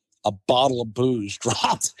 a bottle of booze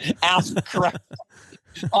dropped out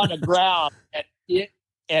on the ground,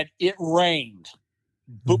 and it rained.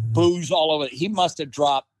 Booze all over. He must have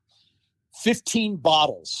dropped 15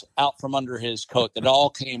 bottles out from under his coat that all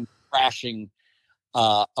came crashing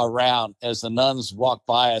around as the nuns walked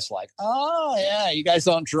by us like, oh, yeah, you guys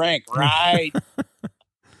don't drink, right?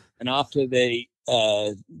 And off to the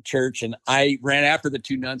church. And I ran after the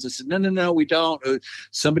two nuns and said, no, we don't.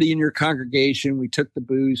 Somebody in your congregation, we took the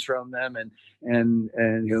booze from them. And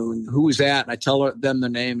who was that? And I tell them the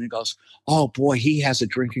name, and he goes, oh boy, he has a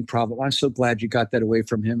drinking problem. I'm so glad you got that away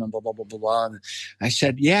from him, and blah, blah, blah, blah, blah. And I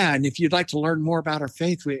said, yeah. And if you'd like to learn more about our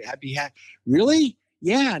faith, I'd be happy. Really?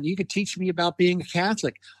 Yeah. And you could teach me about being a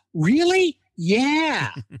Catholic. Really?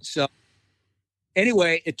 Yeah. So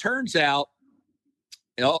anyway, it turns out,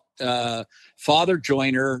 Father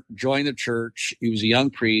Joyner joined the church. He was a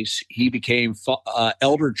young priest. He became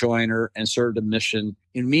Elder Joyner and served a mission.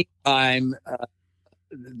 In the meantime,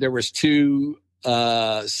 there was two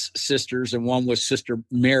sisters, and one was Sister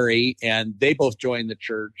Mary, and they both joined the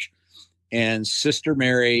church. And Sister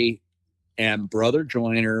Mary and Brother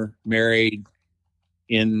Joyner married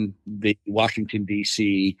in the Washington,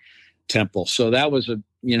 D.C. temple. So that was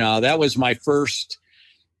my first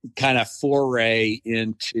kind of foray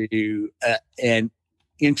into an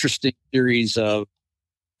interesting series of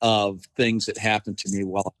things that happened to me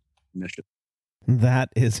while on mission. That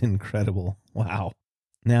is incredible. Wow.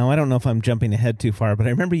 Now, I don't know if I'm jumping ahead too far, but I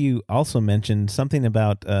remember you also mentioned something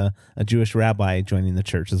about a Jewish rabbi joining the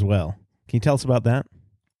church as well. Can you tell us about that?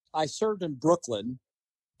 I served in Brooklyn.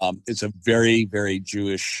 It's a very, very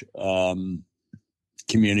Jewish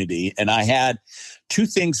community. And I had two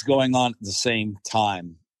things going on at the same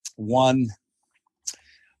time. One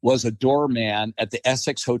was a doorman at the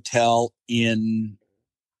Essex Hotel in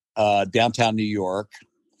downtown New York.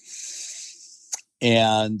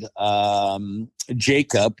 And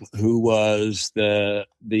Jacob, who was the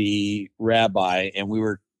rabbi, and we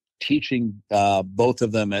were teaching both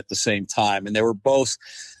of them at the same time. And they were both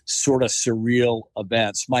sort of surreal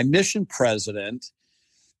events. My mission president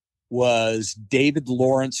was David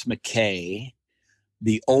Lawrence McKay,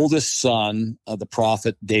 the oldest son of the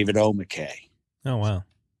prophet David O. McKay. Oh, wow.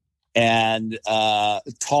 And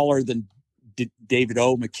taller than David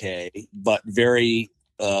O. McKay, but very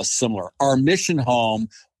similar. Our mission home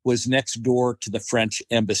was next door to the French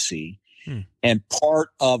embassy. And part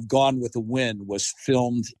of Gone with the Wind was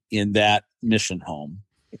filmed in that mission home.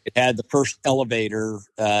 It had the first elevator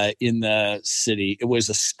in the city. It was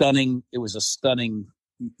a stunning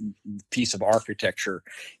piece of architecture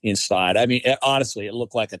inside. I mean, honestly, it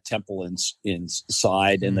looked like a temple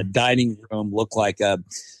inside, and the dining room looked like a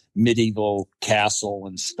medieval castle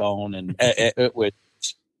in stone, and it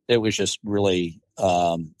was just really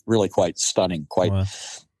quite stunning, quite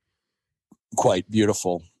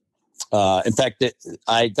beautiful. In fact,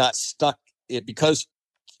 I got stuck because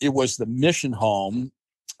it was the mission home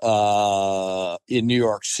in New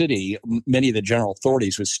York City. Many of the general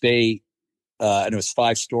authorities would stay. And it was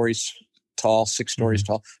 5 stories tall, 6 stories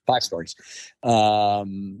tall, 5 stories.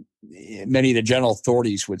 Many of the general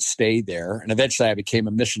authorities would stay there. And eventually I became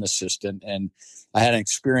a mission assistant. And I had an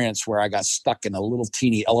experience where I got stuck in a little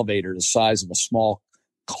teeny elevator the size of a small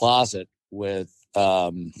closet with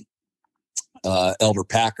Elder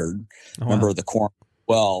Packard, member of the Quorum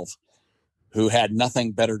 12, who had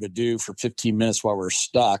nothing better to do for 15 minutes while we were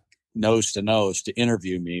stuck, nose to nose, to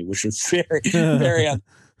interview me, which was very,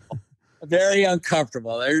 very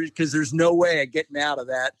uncomfortable, because there's no way of getting out of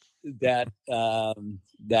that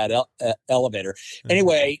elevator.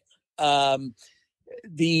 Anyway,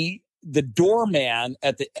 the doorman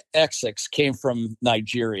at the Essex came from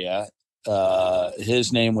Nigeria.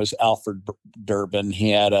 His name was Alfred Durbin.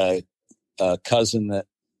 He had a cousin that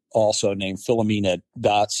also named Philomena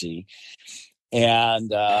Dotsie,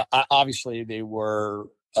 and obviously they were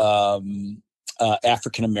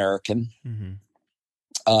African American.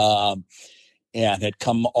 And had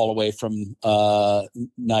come all the way from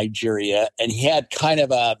Nigeria, and he had kind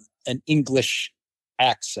of an English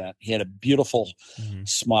accent. He had a beautiful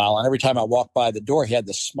smile, and every time I walked by the door, he had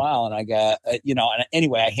this smile, and I got, and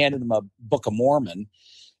anyway, I handed him a Book of Mormon,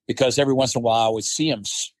 because every once in a while I would see him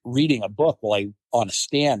reading a book on a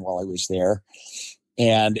stand while I was there,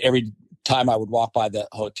 and every time I would walk by the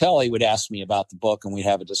hotel, he would ask me about the book, and we'd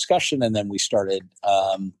have a discussion, and then we started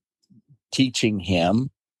teaching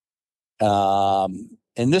him.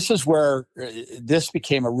 And this is where this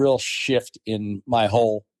became a real shift in my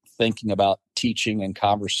whole thinking about teaching and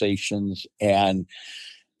conversations and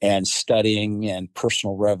studying and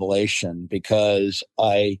personal revelation, because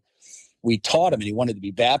we taught him, and he wanted to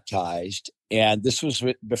be baptized. And this was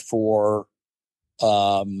before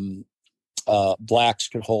blacks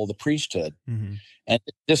could hold the priesthood. Mm-hmm. And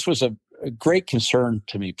this was a great concern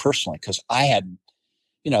to me personally, because I had,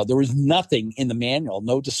 there was nothing in the manual,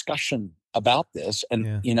 no discussion about this.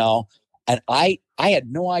 And, and I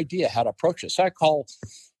had no idea how to approach it. So I call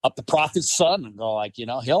up the prophet's son and go like,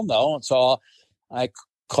 he'll know. And so I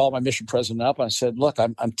called my mission president up and I said, look,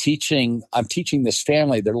 I'm teaching this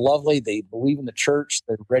family. They're lovely. They believe in the church.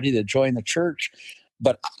 They're ready to join the church,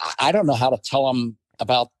 but I don't know how to tell them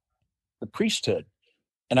about the priesthood.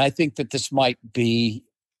 And I think that this might be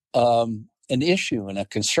an issue and a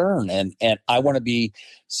concern, and I want to be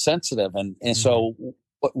sensitive. And mm-hmm. So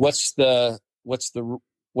what's the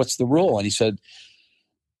rule? And he said,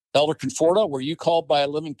 Elder Conforto, were you called by a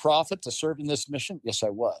living prophet to serve in this mission? Yes, I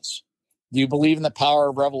was. Do you believe in the power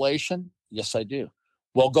of revelation? Yes, I do.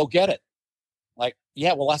 Well, go get it. Like,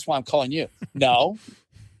 yeah, well, that's why I'm calling you. No,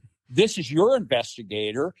 this is your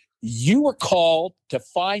investigator. You were called to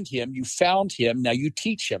find him. You found him. Now you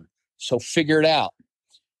teach him. So figure it out.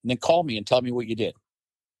 And then call me and tell me what you did.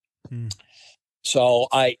 So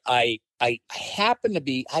I happened to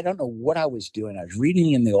be, I don't know what I was doing. I was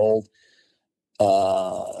reading in the Old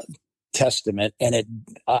Testament, and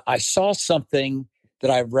I saw something that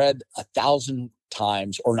I've read 1,000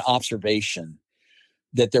 times, or an observation,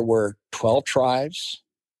 that there were 12 tribes,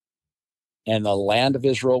 and the land of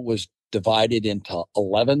Israel was divided into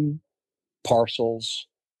 11 parcels.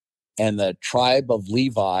 And the tribe of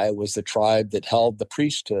Levi was the tribe that held the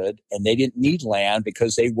priesthood, and they didn't need land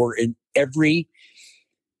because they were in every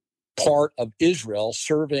part of Israel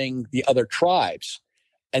serving the other tribes.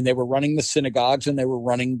 And they were running the synagogues, and they were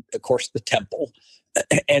running, of course, the temple.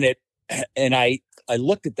 And I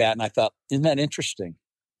looked at that and I thought, isn't that interesting?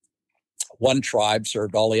 One tribe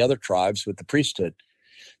served all the other tribes with the priesthood.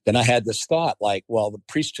 Then I had this thought, like, well, the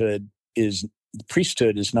priesthood is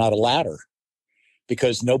not a ladder,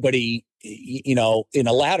 because nobody, in a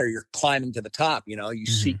ladder, you're climbing to the top, you mm-hmm.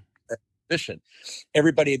 seek a position.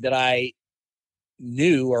 Everybody that I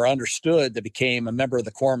knew or understood that became a member of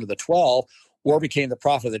the Quorum of the 12 or became the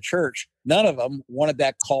prophet of the church, none of them wanted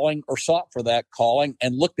that calling or sought for that calling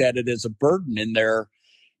and looked at it as a burden in their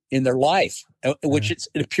life, which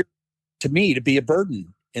mm-hmm. It appeared to me to be a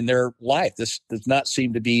burden in their life. This does not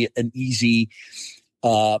seem to be an easy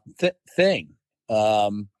thing.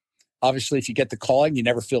 Obviously, if you get the calling, you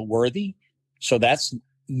never feel worthy. So that's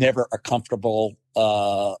never a comfortable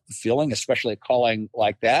feeling, especially a calling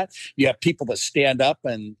like that. You have people that stand up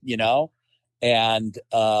and,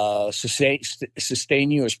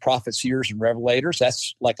 sustain you as prophets, seers, and revelators.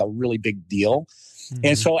 That's like a really big deal. Mm-hmm.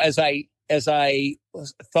 And so as I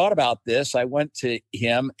thought about this, I went to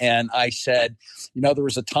him and I said, there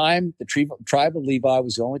was a time the tribe of Levi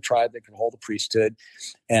was the only tribe that could hold the priesthood,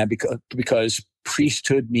 and because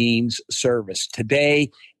priesthood means service. Today,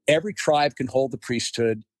 every tribe can hold the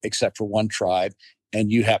priesthood except for one tribe,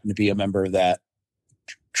 and you happen to be a member of that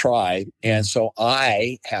tribe, and so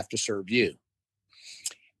I have to serve you.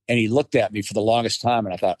 And he looked at me for the longest time,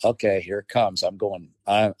 and I thought, okay, here it comes. I'm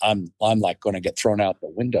like going to get thrown out the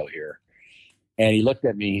window here. And he looked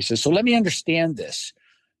at me. He says, so let me understand this.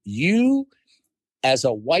 You, as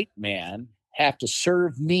a white man, have to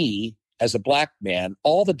serve me as a black man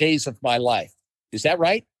all the days of my life. Is that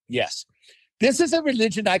right? Yes. This is a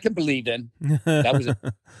religion I can believe in. That was it.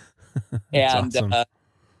 And awesome.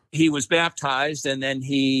 He was baptized, and then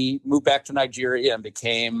he moved back to Nigeria and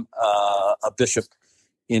became a bishop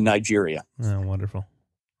in Nigeria. Oh, wonderful.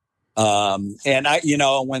 And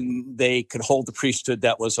when they could hold the priesthood,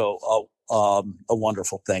 that was a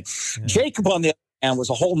wonderful thing. Yeah. Jacob, on the other hand, was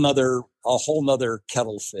a whole nother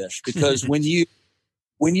kettle of fish, because when you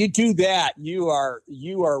do that, you are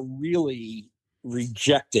really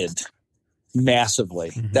rejected massively.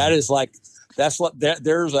 Mm-hmm. That is like,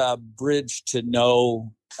 there's a bridge to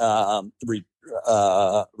no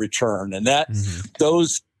return. And that mm-hmm.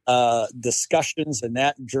 those discussions and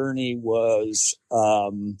that journey was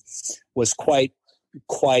quite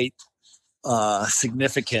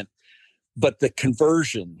significant. But the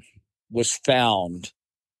conversion was found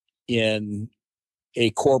in a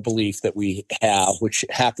core belief that we have, which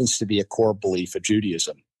happens to be a core belief of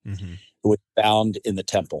Judaism. Mm-hmm. It was found in the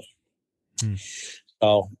temple. Mm.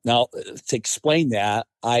 So now to explain that,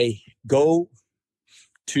 I go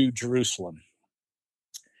to Jerusalem.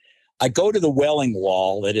 I go to the Wailing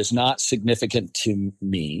Wall that is not significant to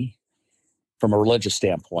me from a religious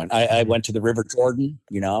standpoint. I went to the River Jordan,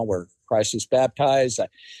 where Christ was baptized,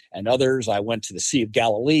 and others. I went to the Sea of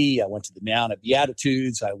Galilee. I went to the Mount of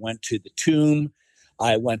Beatitudes. I went to the tomb.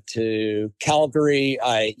 I went to Calvary.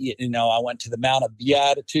 I went to the Mount of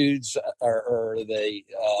Beatitudes or the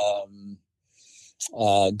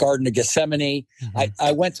Garden of Gethsemane. Mm-hmm.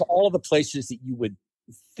 I went to all the places that you would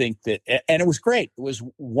think that, and it was great. It was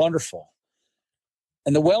wonderful.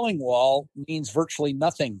 And the Wailing Wall means virtually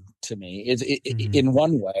nothing to me. Mm-hmm. In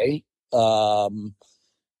one way,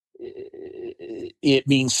 it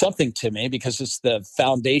means something to me because it's the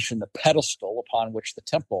foundation, the pedestal upon which the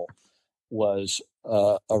temple was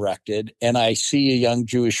erected. And I see a young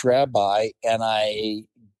Jewish rabbi, and I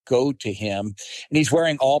go to him, and he's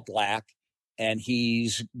wearing all black, and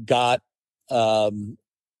he's got a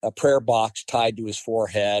prayer box tied to his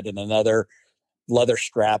forehead and another leather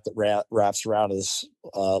strap that wraps around his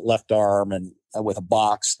left arm, and with a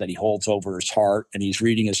box that he holds over his heart, and he's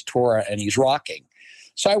reading his Torah, and he's rocking.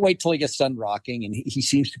 So I wait till he gets done rocking, and he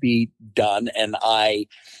seems to be done. And I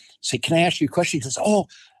say, "Can I ask you a question?" He says, "Oh,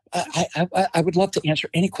 I would love to answer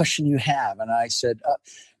any question you have." And I said,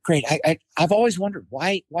 "Great. I've always wondered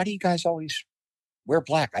why do you guys always wear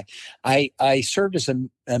black? I served as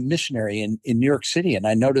a missionary in New York City, and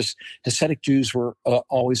I noticed Hasidic Jews were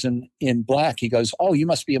always in black." He goes, "Oh, you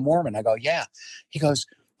must be a Mormon." I go, "Yeah." He goes,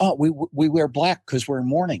 "Oh, we wear black because we're in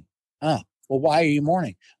mourning." "Oh, well, why are you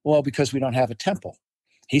mourning?" "Well, because we don't have a temple."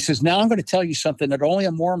 He says, "Now I'm going to tell you something that only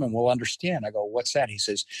a Mormon will understand." I go, "What's that?" He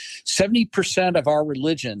says, 70% of our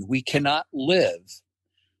religion, we cannot live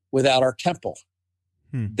without our temple.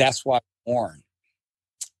 That's why we mourn."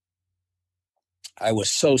 I was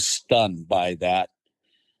so stunned by that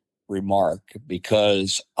remark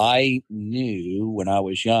because I knew when I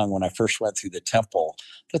was young, when I first went through the temple,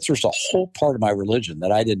 that there's a whole part of my religion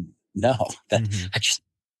that I didn't know, that I just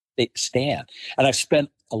didn't stand. And I've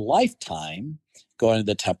spent a lifetime going to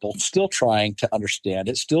the temple, still trying to understand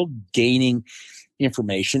it, still gaining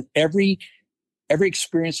information. Every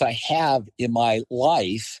experience I have in my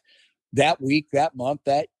life, that week, that month,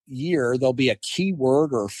 that year, there'll be a key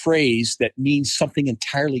word or a phrase that means something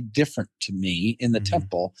entirely different to me in the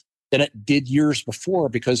temple than it did years before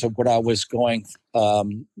because of what I was going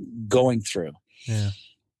through. Yeah.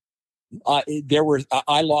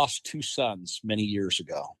 I lost two sons many years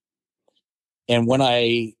ago. And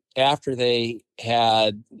after they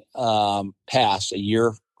had passed a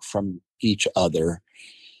year from each other,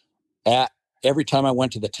 every time I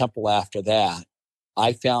went to the temple after that,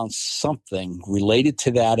 I found something related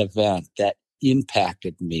to that event that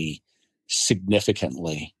impacted me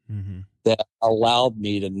significantly, that allowed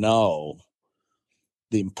me to know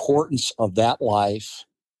the importance of that life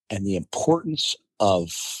and the importance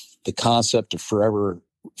of the concept of forever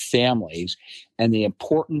families and the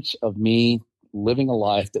importance of me living a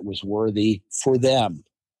life that was worthy for them,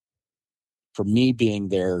 for me being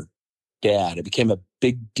their dad. It became a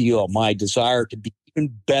big deal. My desire to be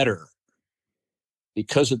even better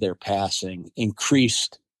because of their passing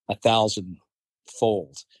increased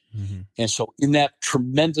 1,000-fold. And so in that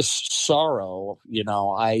tremendous sorrow,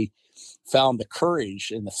 I found the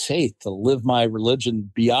courage and the faith to live my religion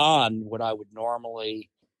beyond what I would normally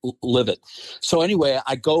live it. So anyway,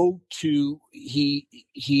 I go to,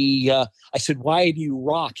 I said, "Why do you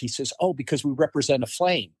rock?" He says, "Oh, because we represent a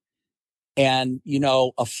flame. And,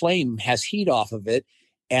 a flame has heat off of it,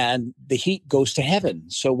 and the heat goes to heaven.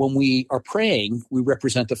 So when we are praying, we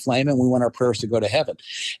represent the flame, and we want our prayers to go to heaven."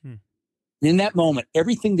 In that moment,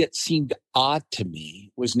 everything that seemed odd to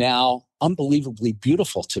me was now unbelievably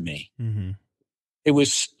beautiful to me. It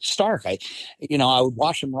was stark. I would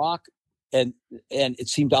watch him rock, and it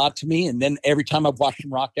seemed odd to me. And then every time I've watched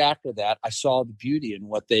him rock after that, I saw the beauty in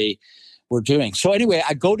what they were doing. So anyway,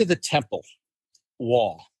 I go to the temple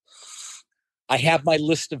wall. I have my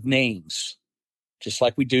list of names, just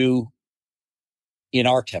like we do in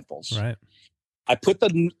our temples. Right. I put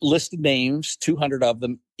the list of names, 200 of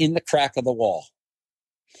them, in the crack of the wall.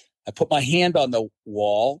 I put my hand on the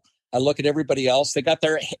wall. I look at everybody else. They got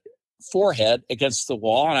their forehead against the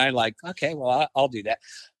wall, and I'm like, okay, well, I'll do that.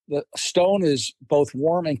 The stone is both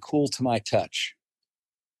warm and cool to my touch.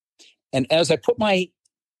 And as I put my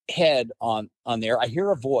head on there, I hear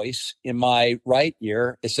a voice in my right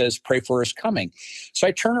ear. It says, "Pray for his coming." So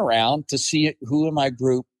I turn around to see who in my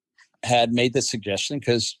group had made the suggestion,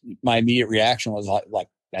 because my immediate reaction was like,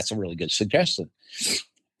 that's a really good suggestion.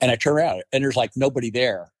 And I turn around, and there's like nobody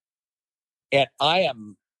there. And I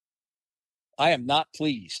am I am not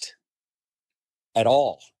pleased at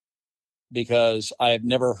all, because I have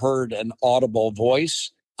never heard an audible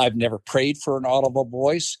voice. I've never prayed for an audible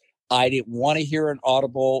voice. I didn't want to hear an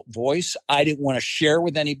audible voice. I didn't want to share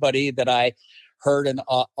with anybody that I heard an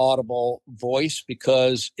audible voice,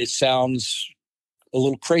 because it sounds a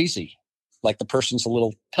little crazy, like the person's a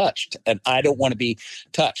little touched, and I don't want to be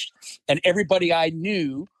touched. And everybody I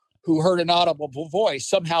knew who heard an audible voice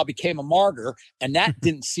somehow became a martyr, and that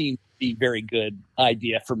didn't seem to be a very good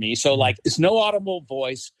idea for me. So, like, it's no audible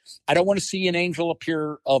voice. I don't want to see an angel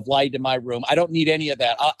appear of light in my room. I don't need any of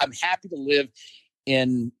that. I'm happy to live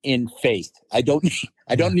in faith. I don't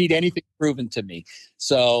need anything proven to me.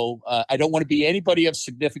 So I don't want to be anybody of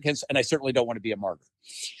significance, and I certainly don't want to be a martyr.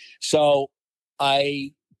 So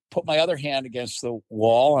I put my other hand against the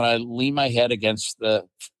wall, and I lean my head against the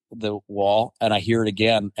wall, and I hear it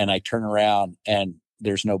again, and I turn around, and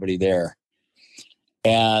there's nobody there.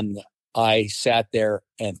 And I sat there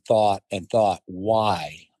and thought,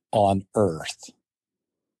 why on earth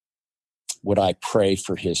would I pray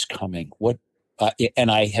for his coming?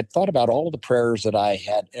 And I had thought about all of the prayers that I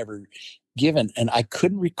had ever given, and I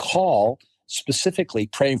couldn't recall specifically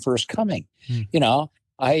praying for his coming.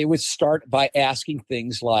 I would start by asking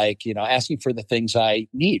things like, asking for the things I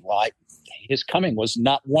need. Well, his coming was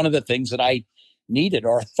not one of the things that I needed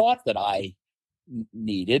or thought that I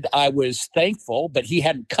needed. I was thankful, but he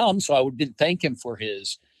hadn't come, so I didn't thank him for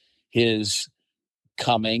his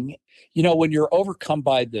coming. When you're overcome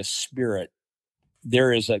by the Spirit,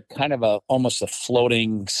 there is a kind of almost a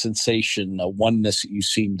floating sensation, a oneness that you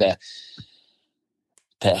seem to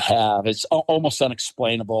have. It's almost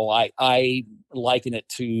unexplainable. I liken it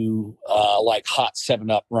to like hot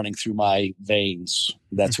 7-Up running through my veins.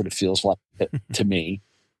 That's what it feels like to me.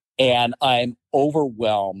 And I'm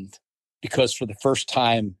overwhelmed, because for the first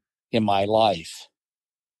time in my life,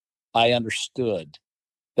 I understood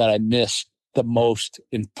that I missed the most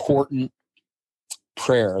important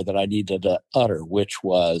prayer that I needed to utter, which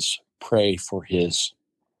was pray for his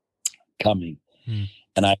coming.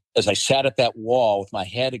 And as I sat at that wall with my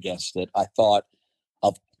head against it, I thought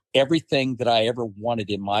of everything that I ever wanted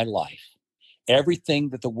in my life, everything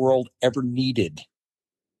that the world ever needed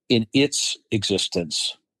in its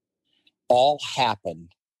existence, all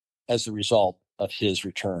happened as a result of his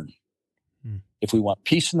return. If we want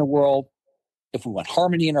peace in the world, if we want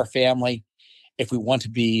harmony in our family, if we want to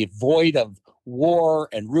be void of war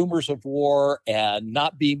and rumors of war and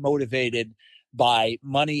not be motivated by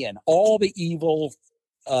money and all the evil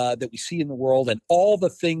that we see in the world, and all the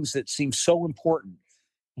things that seem so important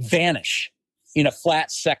vanish in a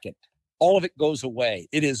flat second. All of it goes away.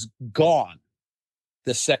 It is gone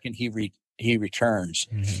the second he returns.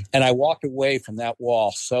 And I walked away from that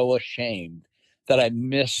wall so ashamed that I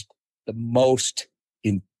missed the most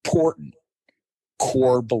important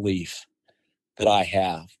core belief that I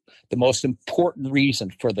have, the most important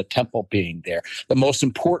reason for the temple being there, the most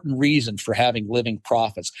important reason for having living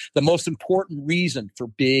prophets, the most important reason for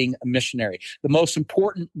being a missionary, the most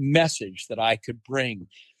important message that I could bring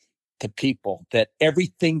to people, that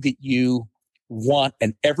everything that you want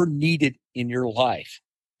and ever needed in your life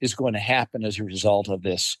is going to happen as a result of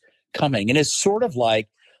this coming. And it's sort of like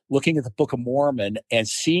looking at the Book of Mormon and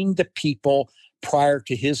seeing the people prior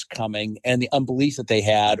to his coming and the unbelief that they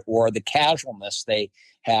had, or the casualness they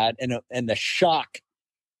had, and the shock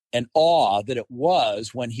and awe that it was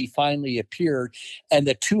when he finally appeared, and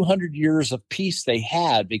the 200 years of peace they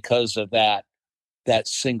had because of that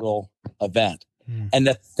single event, and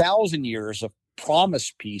the 1,000 years of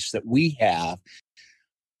promised peace that we have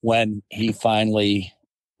when he finally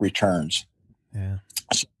returns. Yeah.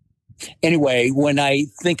 So, anyway, when I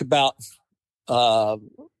think about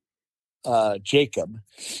Jacob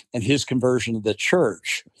and his conversion to the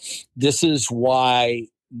church, this is why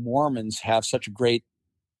Mormons have such a great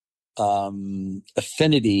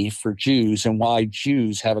affinity for Jews, and why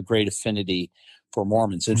Jews have a great affinity for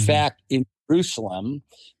Mormons. In fact, in Jerusalem,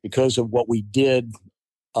 because of what we did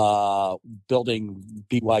building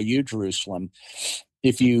BYU Jerusalem,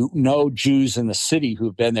 if you know Jews in the city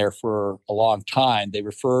who've been there for a long time, they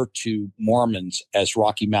refer to Mormons as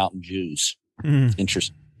Rocky Mountain Jews.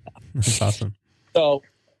 Interesting. That's awesome. So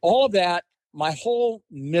all of that, my whole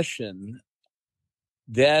mission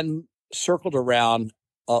then circled around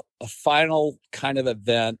a final kind of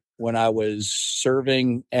event when I was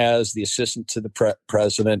serving as the assistant to the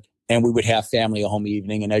president, and we would have family home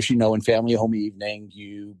evening. And as you know, in family home evening,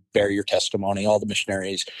 you bear your testimony. All the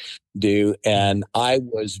missionaries do. And I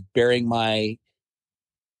was bearing my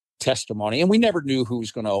testimony, and we never knew who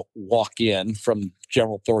was going to walk in from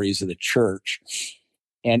general authorities of the church.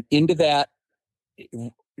 And into that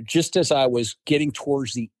just as I was getting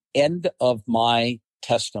towards the end of my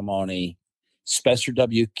testimony, Spencer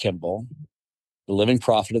W. Kimball, the living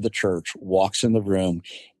prophet of the church, walks in the room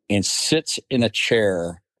and sits in a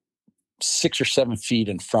chair 6 or 7 feet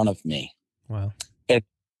in front of me. Wow. And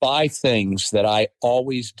 5 things that I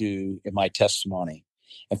always do in my testimony.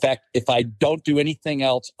 In fact, if I don't do anything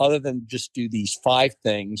else other than just do these 5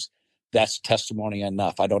 things, that's testimony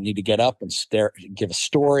enough. I don't need to get up and give a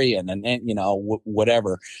story and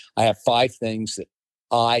whatever. I have 5 things that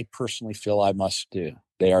I personally feel I must do.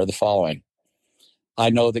 They are the following. I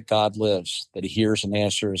know that God lives, that he hears and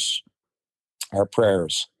answers our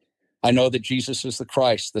prayers. I know that Jesus is the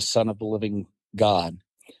Christ, the Son of the living God.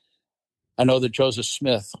 I know that Joseph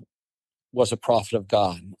Smith was a prophet of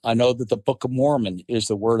God. I know that the Book of Mormon is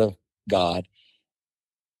the word of God.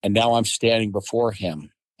 And now I'm standing before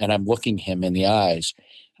him and I'm looking him in the eyes.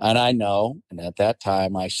 And I know, and at that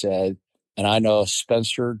time I said, and I know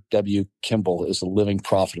Spencer W. Kimball is the living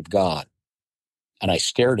prophet of God. And I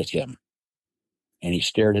stared at him and he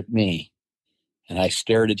stared at me. And I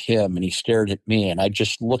stared at him and he stared at me. And I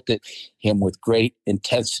just looked at him with great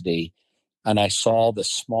intensity. And I saw the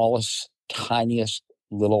smallest, tiniest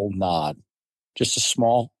little nod, just a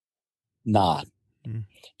small nod. Mm.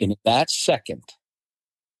 And in that second,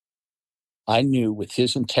 I knew with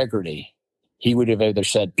his integrity, he would have either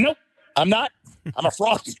said, nope, I'm not. I'm a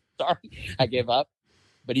fraud. Sorry, I gave up.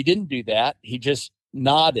 But he didn't do that. He just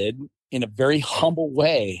nodded in a very humble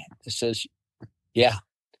way that says, yeah,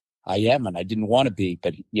 I am. And I didn't want to be,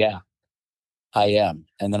 but yeah, I am.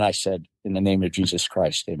 And then I said, in the name of Jesus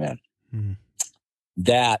Christ, amen. Mm-hmm.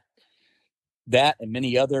 That and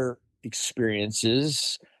many other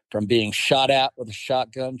experiences, from being shot at with a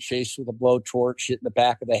shotgun, chased with a blowtorch, hit in the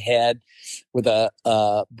back of the head with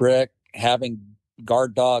a brick, having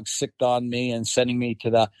guard dogs sicked on me and sending me to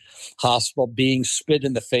the hospital, being spit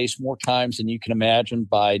in the face more times than you can imagine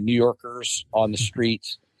by New Yorkers on the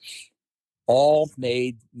streets, all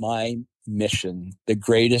made my mission the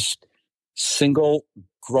greatest single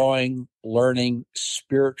growing, learning,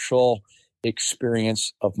 spiritual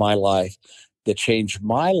experience of my life that changed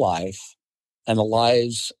my life and the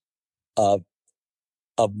lives of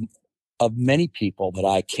many people that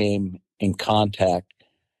I came in contact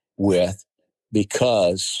with,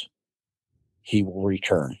 because he will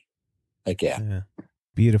return again. Yeah.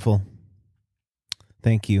 Beautiful.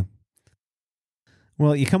 Thank you.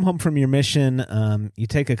 Well, you come home from your mission, you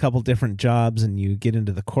take a couple different jobs and you get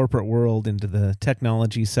into the corporate world, into the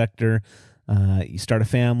technology sector. You start a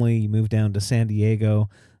family, you move down to San Diego.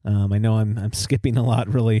 I know I'm skipping a lot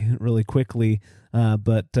really, really quickly,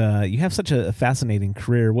 but you have such a fascinating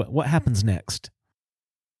career. What happens next?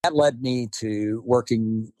 That led me to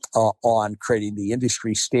working on creating the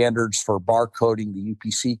industry standards for barcoding, the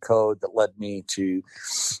UPC code, that led me to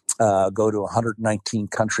go to 119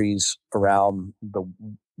 countries around the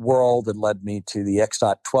world, and led me to the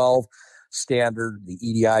X.12 standard, the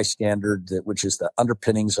EDI standard, which is the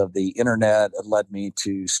underpinnings of the internet. It led me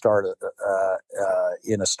to start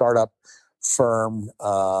in a startup firm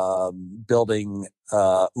building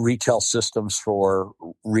retail systems for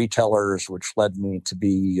retailers, which led me to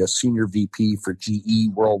be a senior VP for GE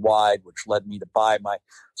worldwide, which led me to buy my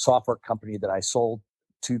software company that I sold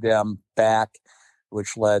to them back,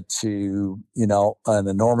 which led to, an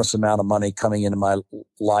enormous amount of money coming into my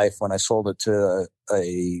life when I sold it to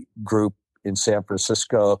a group in San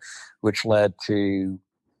Francisco, which led to,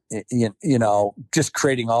 just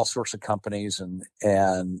creating all sorts of companies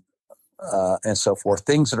and so forth.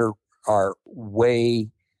 Things that are way,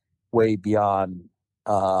 way beyond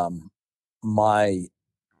my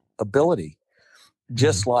ability.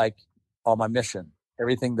 Just like on my mission,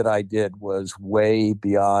 everything that I did was way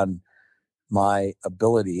beyond my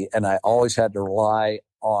ability, and I always had to rely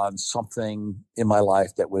on something in my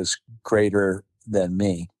life that was greater than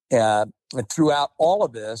me. And throughout all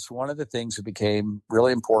of this, one of the things that became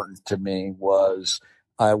really important to me was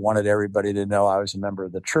I wanted everybody to know I was a member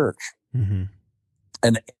of the church. Mm-hmm.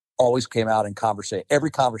 And it always came out in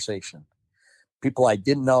every conversation. People I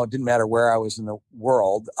didn't know, it didn't matter where I was in the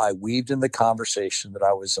world, I weaved in the conversation that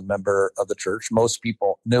I was a member of the church. Most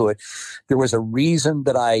people knew it. There was a reason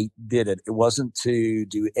that I did it. It wasn't to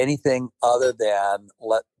do anything other than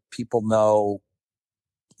let people know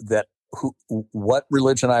that what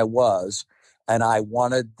religion I was, and I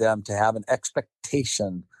wanted them to have an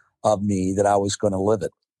expectation of me that I was going to live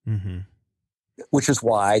it. Mm-hmm. Which is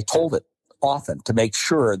why I told it often, to make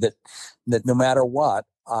sure that no matter what,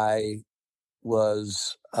 I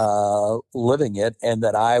was living it, and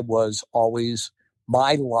that I was always,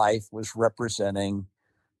 my life was representing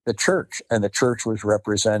the church, and the church was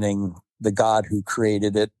representing the God who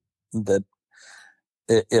created it,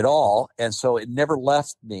 it all. And so it never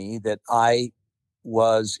left me that I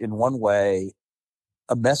was in one way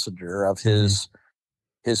a messenger of his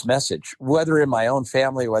message, whether in my own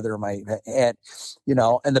family, whether in my, and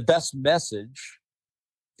the best message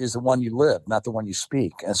is the one you live, not the one you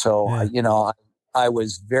speak. And so, I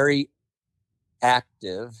was very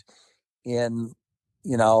active in,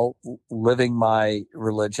 living my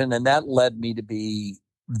religion. And that led me to be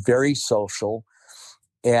very social,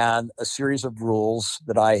 and a series of rules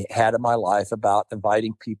that I had in my life about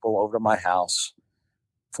inviting people over to my house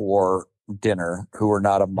for dinner who were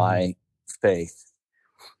not of my faith.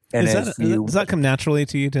 And does that come naturally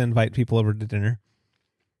to you to invite people over to dinner?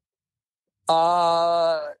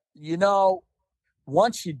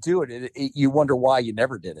 Once you do it, you wonder why you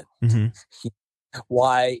never did it. Mm-hmm.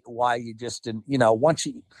 Why you just didn't, once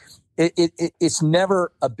you, it's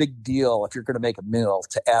never a big deal if you're going to make a meal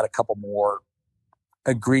to add a couple more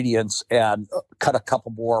ingredients and cut a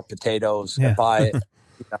couple more potatoes and buy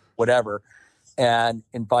whatever and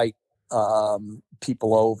invite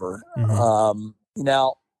people over. Mm-hmm.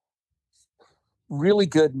 Now, really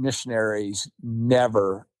good missionaries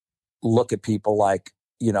never look at people like,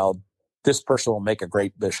 this person will make a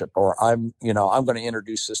great bishop, or I'm going to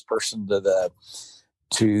introduce this person to the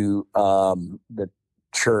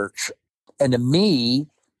church. And to me,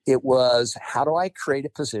 it was, how do I create a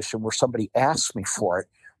position where somebody asks me for it,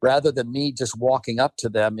 rather than me just walking up to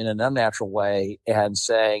them in an unnatural way and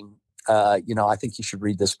saying, I think you should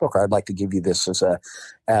read this book, or I'd like to give you this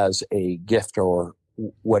as a gift or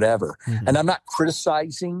whatever. Mm-hmm. And I'm not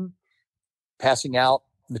criticizing passing out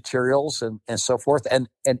materials and so forth. And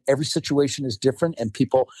every situation is different, and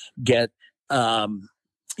people get, an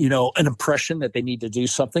impression that they need to do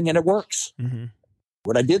something, and it works. Mm-hmm.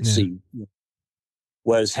 What I did see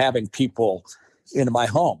was having people into my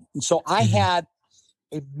home. And so I had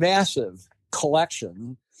a massive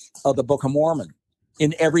collection of the Book of Mormon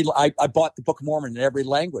I bought the Book of Mormon in every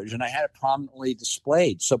language, and I had it prominently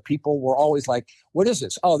displayed. So people were always like, what is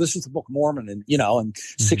this? Oh, this is the Book of Mormon in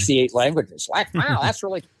 68 languages. Like, wow, that's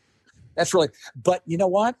really, but you know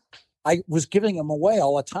what? I was giving them away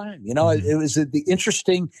all the time. It was the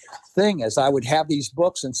interesting thing, as I would have these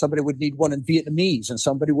books, and somebody would need one in Vietnamese, and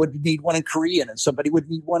somebody would need one in Korean, and somebody would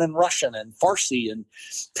need one in Russian and Farsi and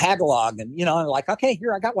Tagalog. And, like, okay,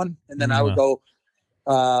 here, I got one. And then I would go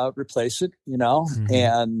replace it,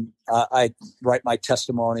 and I write my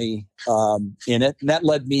testimony in it. And that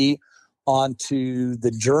led me onto the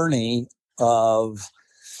journey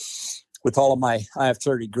with all of I have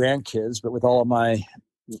 30 grandkids, but with all of my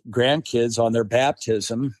grandkids on their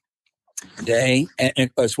baptism day, and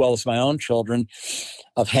as well as my own children,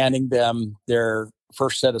 of handing them their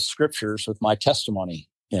first set of scriptures with my testimony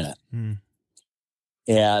in it.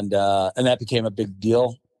 And that became a big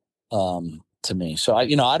deal to me. So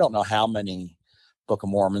I don't know how many Book of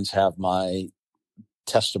Mormons have my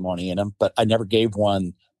testimony in them, but I never gave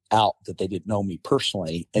one out that they didn't know me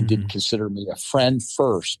personally and didn't consider me a friend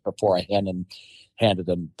first before I handed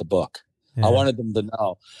them the book. Yeah. I wanted them to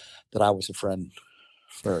know that I was a friend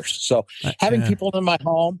first. So having people in my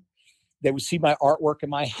home, they would see my artwork in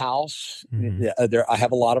my house. I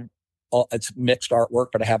have a lot of, it's mixed artwork,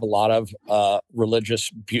 but I have a lot of religious,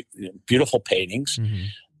 beautiful paintings.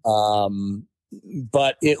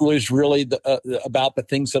 But it was really about the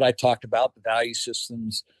things that I talked about, the value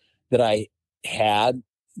systems that I had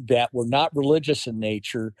that were not religious in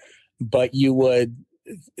nature, but you would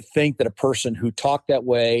think that a person who talked that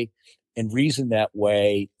way and reasoned that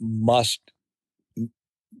way must,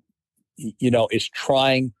 is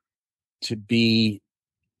trying to be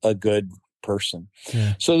a good person.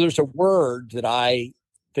 Yeah. So there's a word that I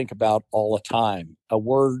think about all the time, a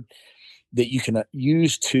word that you can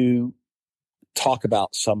use to talk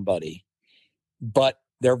about somebody, but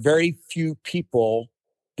there are very few people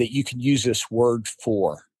that you can use this word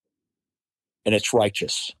for, and it's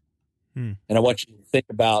righteous. And I want you to think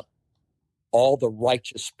about all the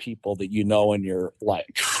righteous people that you know in your life,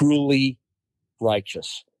 truly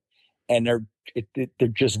righteous, and they're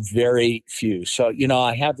just very few. So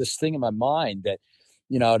I have this thing in my mind that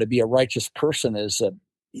to be a righteous person is a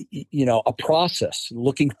process,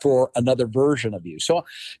 looking for another version of you. So,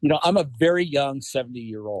 I'm a very young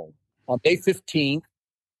 70-year-old. On May 15th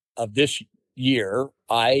of this year,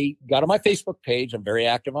 I got on my Facebook page. I'm very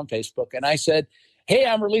active on Facebook. And I said, hey,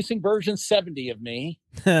 I'm releasing version 70 of me.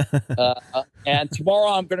 And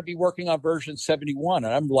tomorrow I'm going to be working on version 71.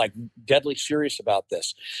 And I'm like deadly serious about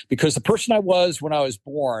this, because the person I was when I was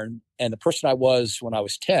born and the person I was when I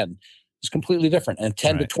was 10 is completely different. And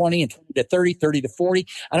 10 to 20 and 20 to 30, 30 to 40.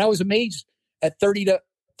 And I was amazed at 30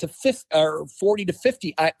 to 50 or 40 to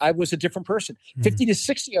 50, I was a different person. 50 to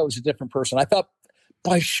 60, I was a different person. I thought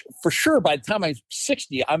for sure by the time I'm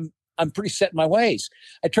 60, I'm pretty set in my ways.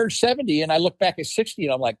 I turned 70 and I look back at 60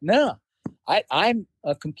 and I'm like, no, I'm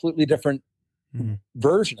a completely different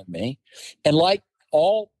version of me. And like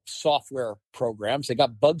all software programs, they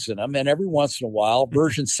got bugs in them. And every once in a while,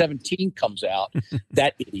 version 17 comes out.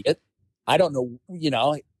 That idiot, I don't know,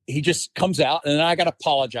 he just comes out and then I got to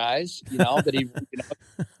apologize, that he,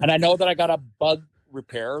 and I know that I got a bug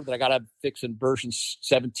repair that I got to fix in version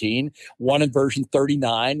 17, one in version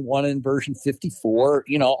 39, one in version 54,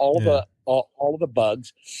 all of the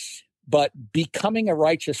bugs. But becoming a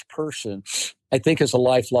righteous person, I think, is a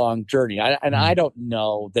lifelong journey. I don't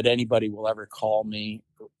know that anybody will ever call me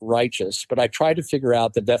righteous, but I tried to figure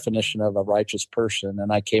out the definition of a righteous person,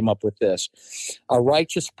 and I came up with this. A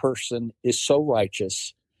righteous person is so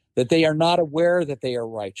righteous that they are not aware that they are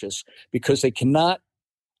righteous because they cannot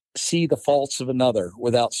see the faults of another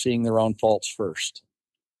without seeing their own faults first.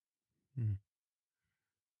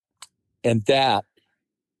 And that,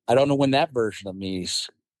 I don't know when that version of me is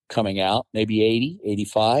coming out, maybe 80,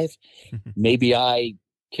 85. Maybe I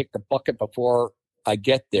kick the bucket before I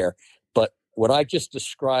get there. But what I just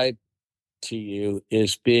described to you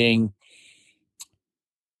is being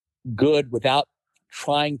good without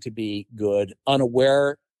trying to be good,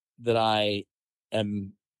 unaware that I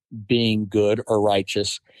am being good or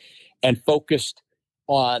righteous, and focused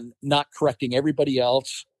on not correcting everybody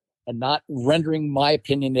else and not rendering my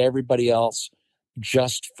opinion to everybody else,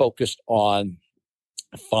 just focused on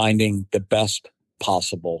finding the best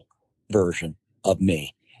possible version of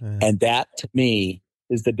me. And that, to me,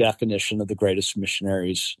 is the definition of the greatest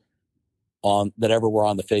missionaries that ever were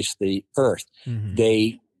on the face of the earth.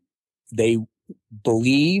 They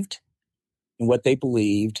believed in what they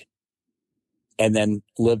believed and then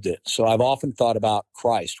lived it. So I've often thought about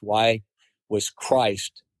Christ. Why was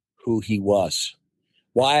Christ who he was?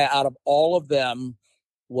 Why out of all of them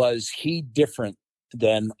was he different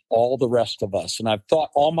than all the rest of us? And I've thought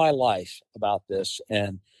all my life about this,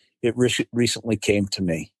 and it recently came to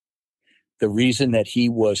me. The reason that he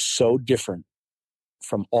was so different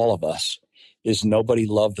from all of us is nobody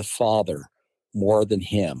loved the Father more than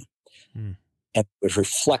him. And it was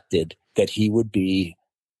reflected that he would be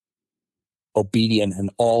obedient in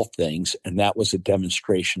all things, and that was a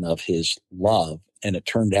demonstration of his love. And it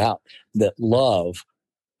turned out that love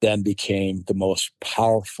then became the most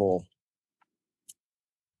powerful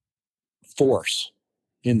force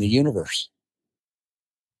in the universe.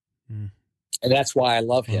 And that's why I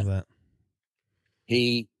love him. That.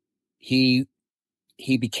 He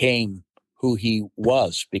became who he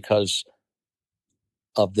was because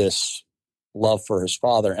of this love for his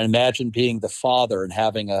Father. And imagine being the father and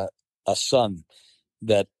having a son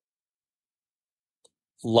that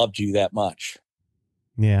loved you that much.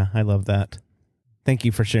 Yeah, I love that. Thank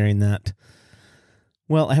you for sharing that.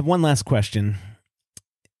 Well, I have one last question.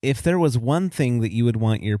 If there was one thing that you would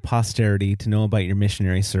want your posterity to know about your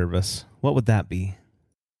missionary service, what would that be?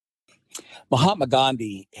 Mahatma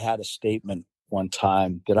Gandhi had a statement one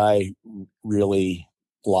time that I really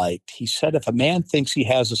liked. He said, if a man thinks he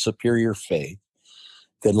has a superior faith,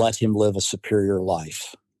 then let him live a superior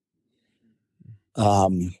life.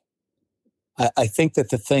 I think that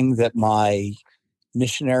the thing that my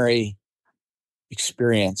missionary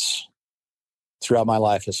experience throughout my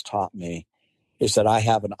life has taught me is that I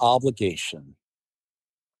have an obligation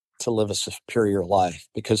to live a superior life,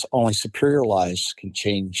 because only superior lives can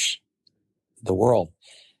change the world.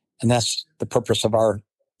 And that's the purpose of our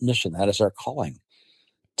mission. That is our calling,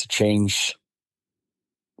 to change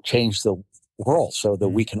the world so that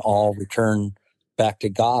we can all return back to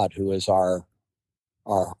God, who is our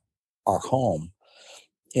home.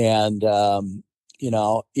 And,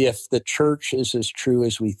 if the church is as true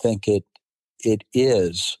as we think it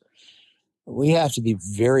is, we have to be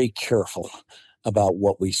very careful about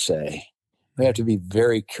what we say. We have to be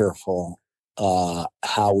very careful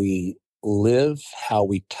how we live, how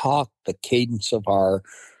we talk, the cadence of our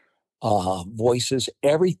voices.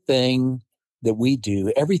 Everything that we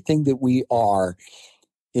do, everything that we are,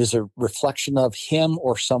 is a reflection of him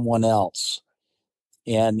or someone else.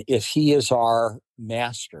 And if he is our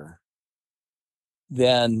master,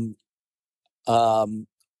 then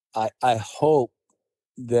I hope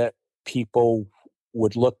that people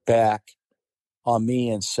would look back on me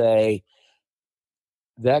and say,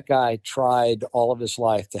 that guy tried all of his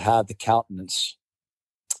life to have the countenance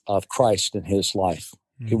of Christ in his life.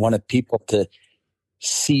 He wanted people to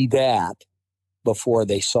see that before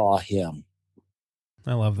they saw him.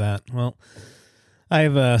 I love that. Well,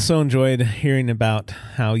 I've so enjoyed hearing about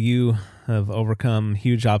how you have overcome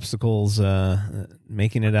huge obstacles,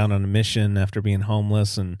 making it out on a mission after being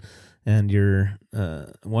homeless, and your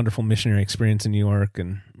wonderful missionary experience in New York,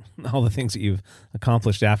 and all the things that you've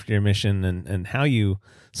accomplished after your mission, and how you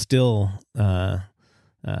still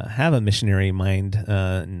have a missionary mind,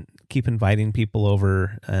 and keep inviting people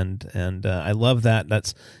over, and I love that.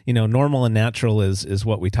 That's, normal and natural is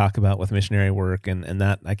what we talk about with missionary work, and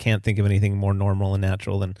that I can't think of anything more normal and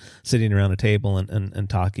natural than sitting around a table and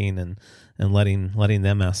talking and letting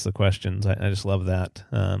them ask the questions. I just love that,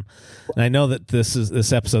 and I know that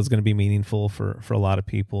this episode is going to be meaningful for a lot of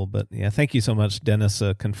people. But yeah, thank you so much, Dennis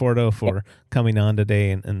Conforto, for coming on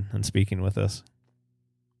today and speaking with us.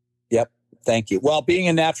 Yep, thank you. Well, being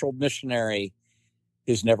a natural missionary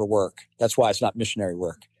is never work. That's why it's not missionary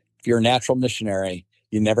work. If you're a natural missionary,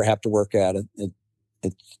 you never have to work at it.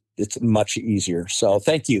 It's much easier. So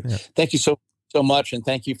thank you. Yeah. Thank you so much. And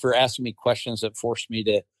thank you for asking me questions that forced me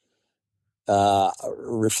to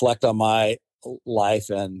reflect on my life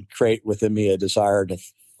and create within me a desire to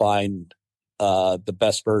find the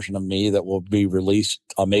best version of me that will be released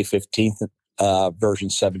on May 15th, version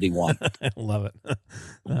 71. I love it.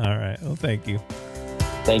 All right. Well, thank you.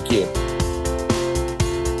 Thank you.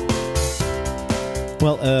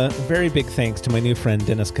 Well, very big thanks to my new friend,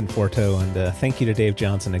 Dennis Conforto, and thank you to Dave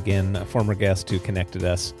Johnson again, a former guest who connected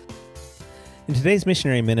us. In today's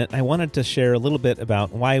Missionary Minute, I wanted to share a little bit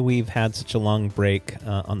about why we've had such a long break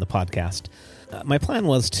on the podcast. My plan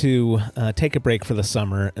was to take a break for the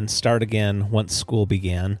summer and start again once school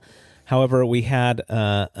began. However, we had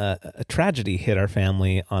a tragedy hit our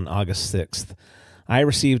family on August 6th. I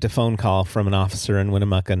received a phone call from an officer in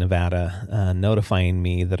Winnemucca, Nevada, notifying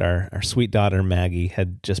me that our sweet daughter Maggie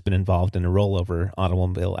had just been involved in a rollover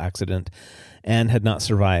automobile accident and had not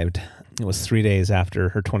survived. It was 3 days after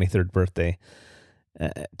her 23rd birthday.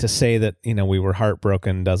 To say that, we were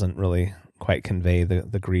heartbroken doesn't really quite convey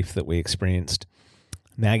the grief that we experienced.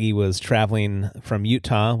 Maggie was traveling from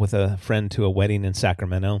Utah with a friend to a wedding in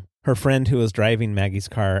Sacramento. Her friend who was driving Maggie's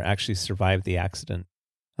car actually survived the accident.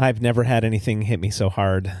 I've never had anything hit me so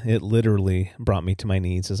hard. It literally brought me to my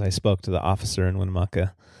knees as I spoke to the officer in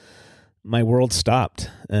Winnemucca. My world stopped.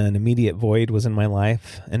 An immediate void was in my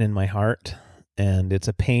life and in my heart, and it's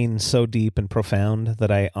a pain so deep and profound that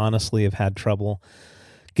I honestly have had trouble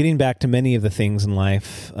getting back to many of the things in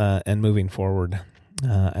life and moving forward.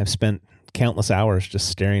 I've spent countless hours just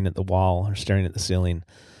staring at the wall or staring at the ceiling.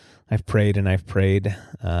 I've prayed and I've prayed.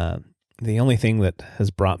 The only thing that has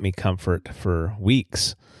brought me comfort for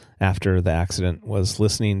weeks after the accident was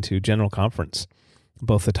listening to General Conference,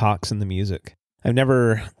 both the talks and the music. I've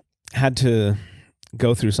never had to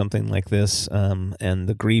go through something like this, and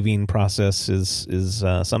the grieving process is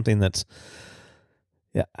something that's,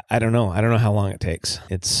 I don't know how long it takes.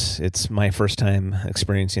 It's my first time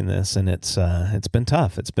experiencing this, and it's been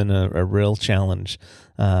tough. It's been a real challenge,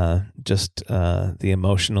 just the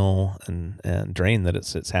emotional and drain that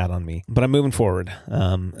it's had on me. But I'm moving forward,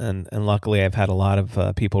 and luckily I've had a lot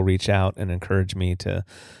of people reach out and encourage me to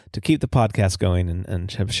keep the podcast going,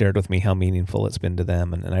 and have shared with me how meaningful it's been to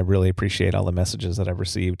them, and I really appreciate all the messages that I've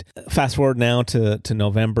received. Fast forward now to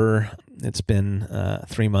November. It's been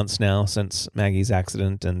 3 months now since Maggie's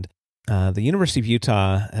accident, and the University of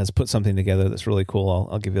Utah has put something together that's really cool.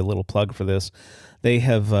 I'll give you a little plug for this. They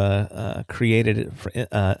have created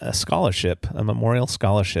a scholarship, a memorial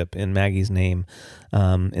scholarship in Maggie's name,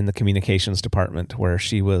 in the communications department where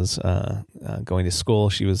she was going to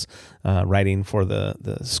school. She was writing for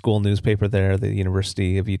the school newspaper there, the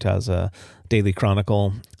University of Utah's Daily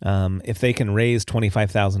Chronicle. If they can raise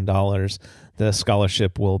 $25,000, the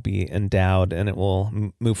scholarship will be endowed, and it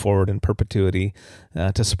will move forward in perpetuity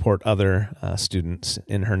to support other students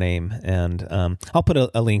in her name. And I'll put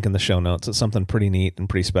a link in the show notes. It's something pretty neat and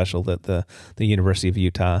pretty special that the University of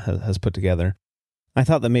Utah has put together. I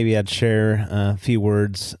thought that maybe I'd share a few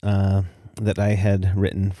words that I had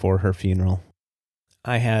written for her funeral.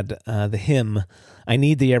 I had the hymn, "I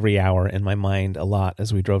Need Thee Every Hour," in my mind a lot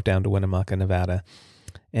as we drove down to Winnemucca, Nevada.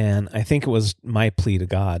 And I think it was my plea to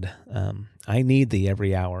God. I need thee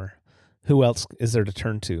every hour. Who else is there to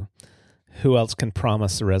turn to? Who else can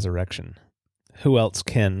promise the resurrection? Who else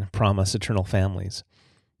can promise eternal families?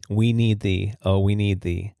 We need thee. Oh, we need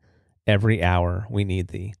thee. Every hour we need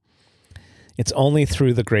thee. It's only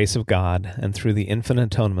through the grace of God and through the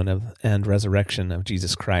infinite atonement and resurrection of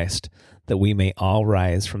Jesus Christ that we may all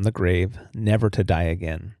rise from the grave, never to die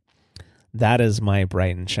again. That is my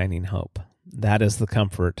bright and shining hope. That is the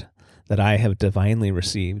comfort that I have divinely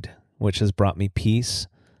received, which has brought me peace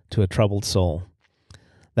to a troubled soul.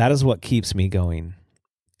 That is what keeps me going.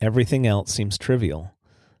 Everything else seems trivial.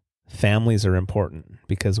 Families are important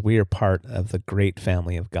because we are part of the great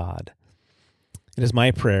family of God. It is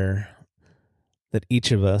my prayer that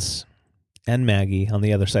each of us and Maggie on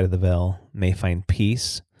the other side of the veil may find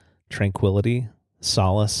peace, tranquility,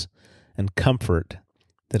 solace, and comfort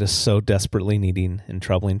that is so desperately needing in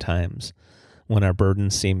troubling times when our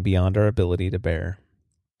burdens seem beyond our ability to bear.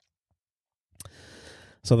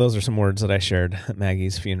 So those are some words that I shared at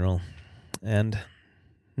Maggie's funeral. And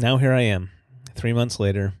now here I am, 3 months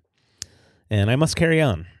later, and I must carry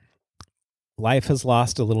on. Life has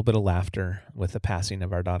lost a little bit of laughter with the passing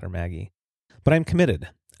of our daughter Maggie. But I'm committed.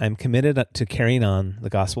 I'm committed to carrying on the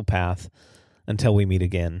gospel path until we meet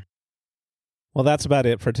again. Well, that's about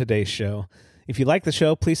it for today's show. If you like the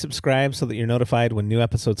show, please subscribe so that you're notified when new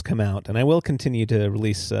episodes come out. And I will continue to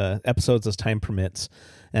release episodes as time permits.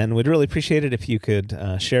 And we'd really appreciate it if you could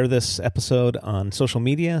share this episode on social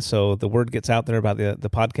media so the word gets out there about the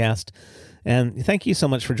podcast. And thank you so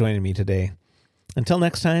much for joining me today. Until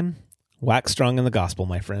next time, wax strong in the gospel,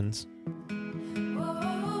 my friends.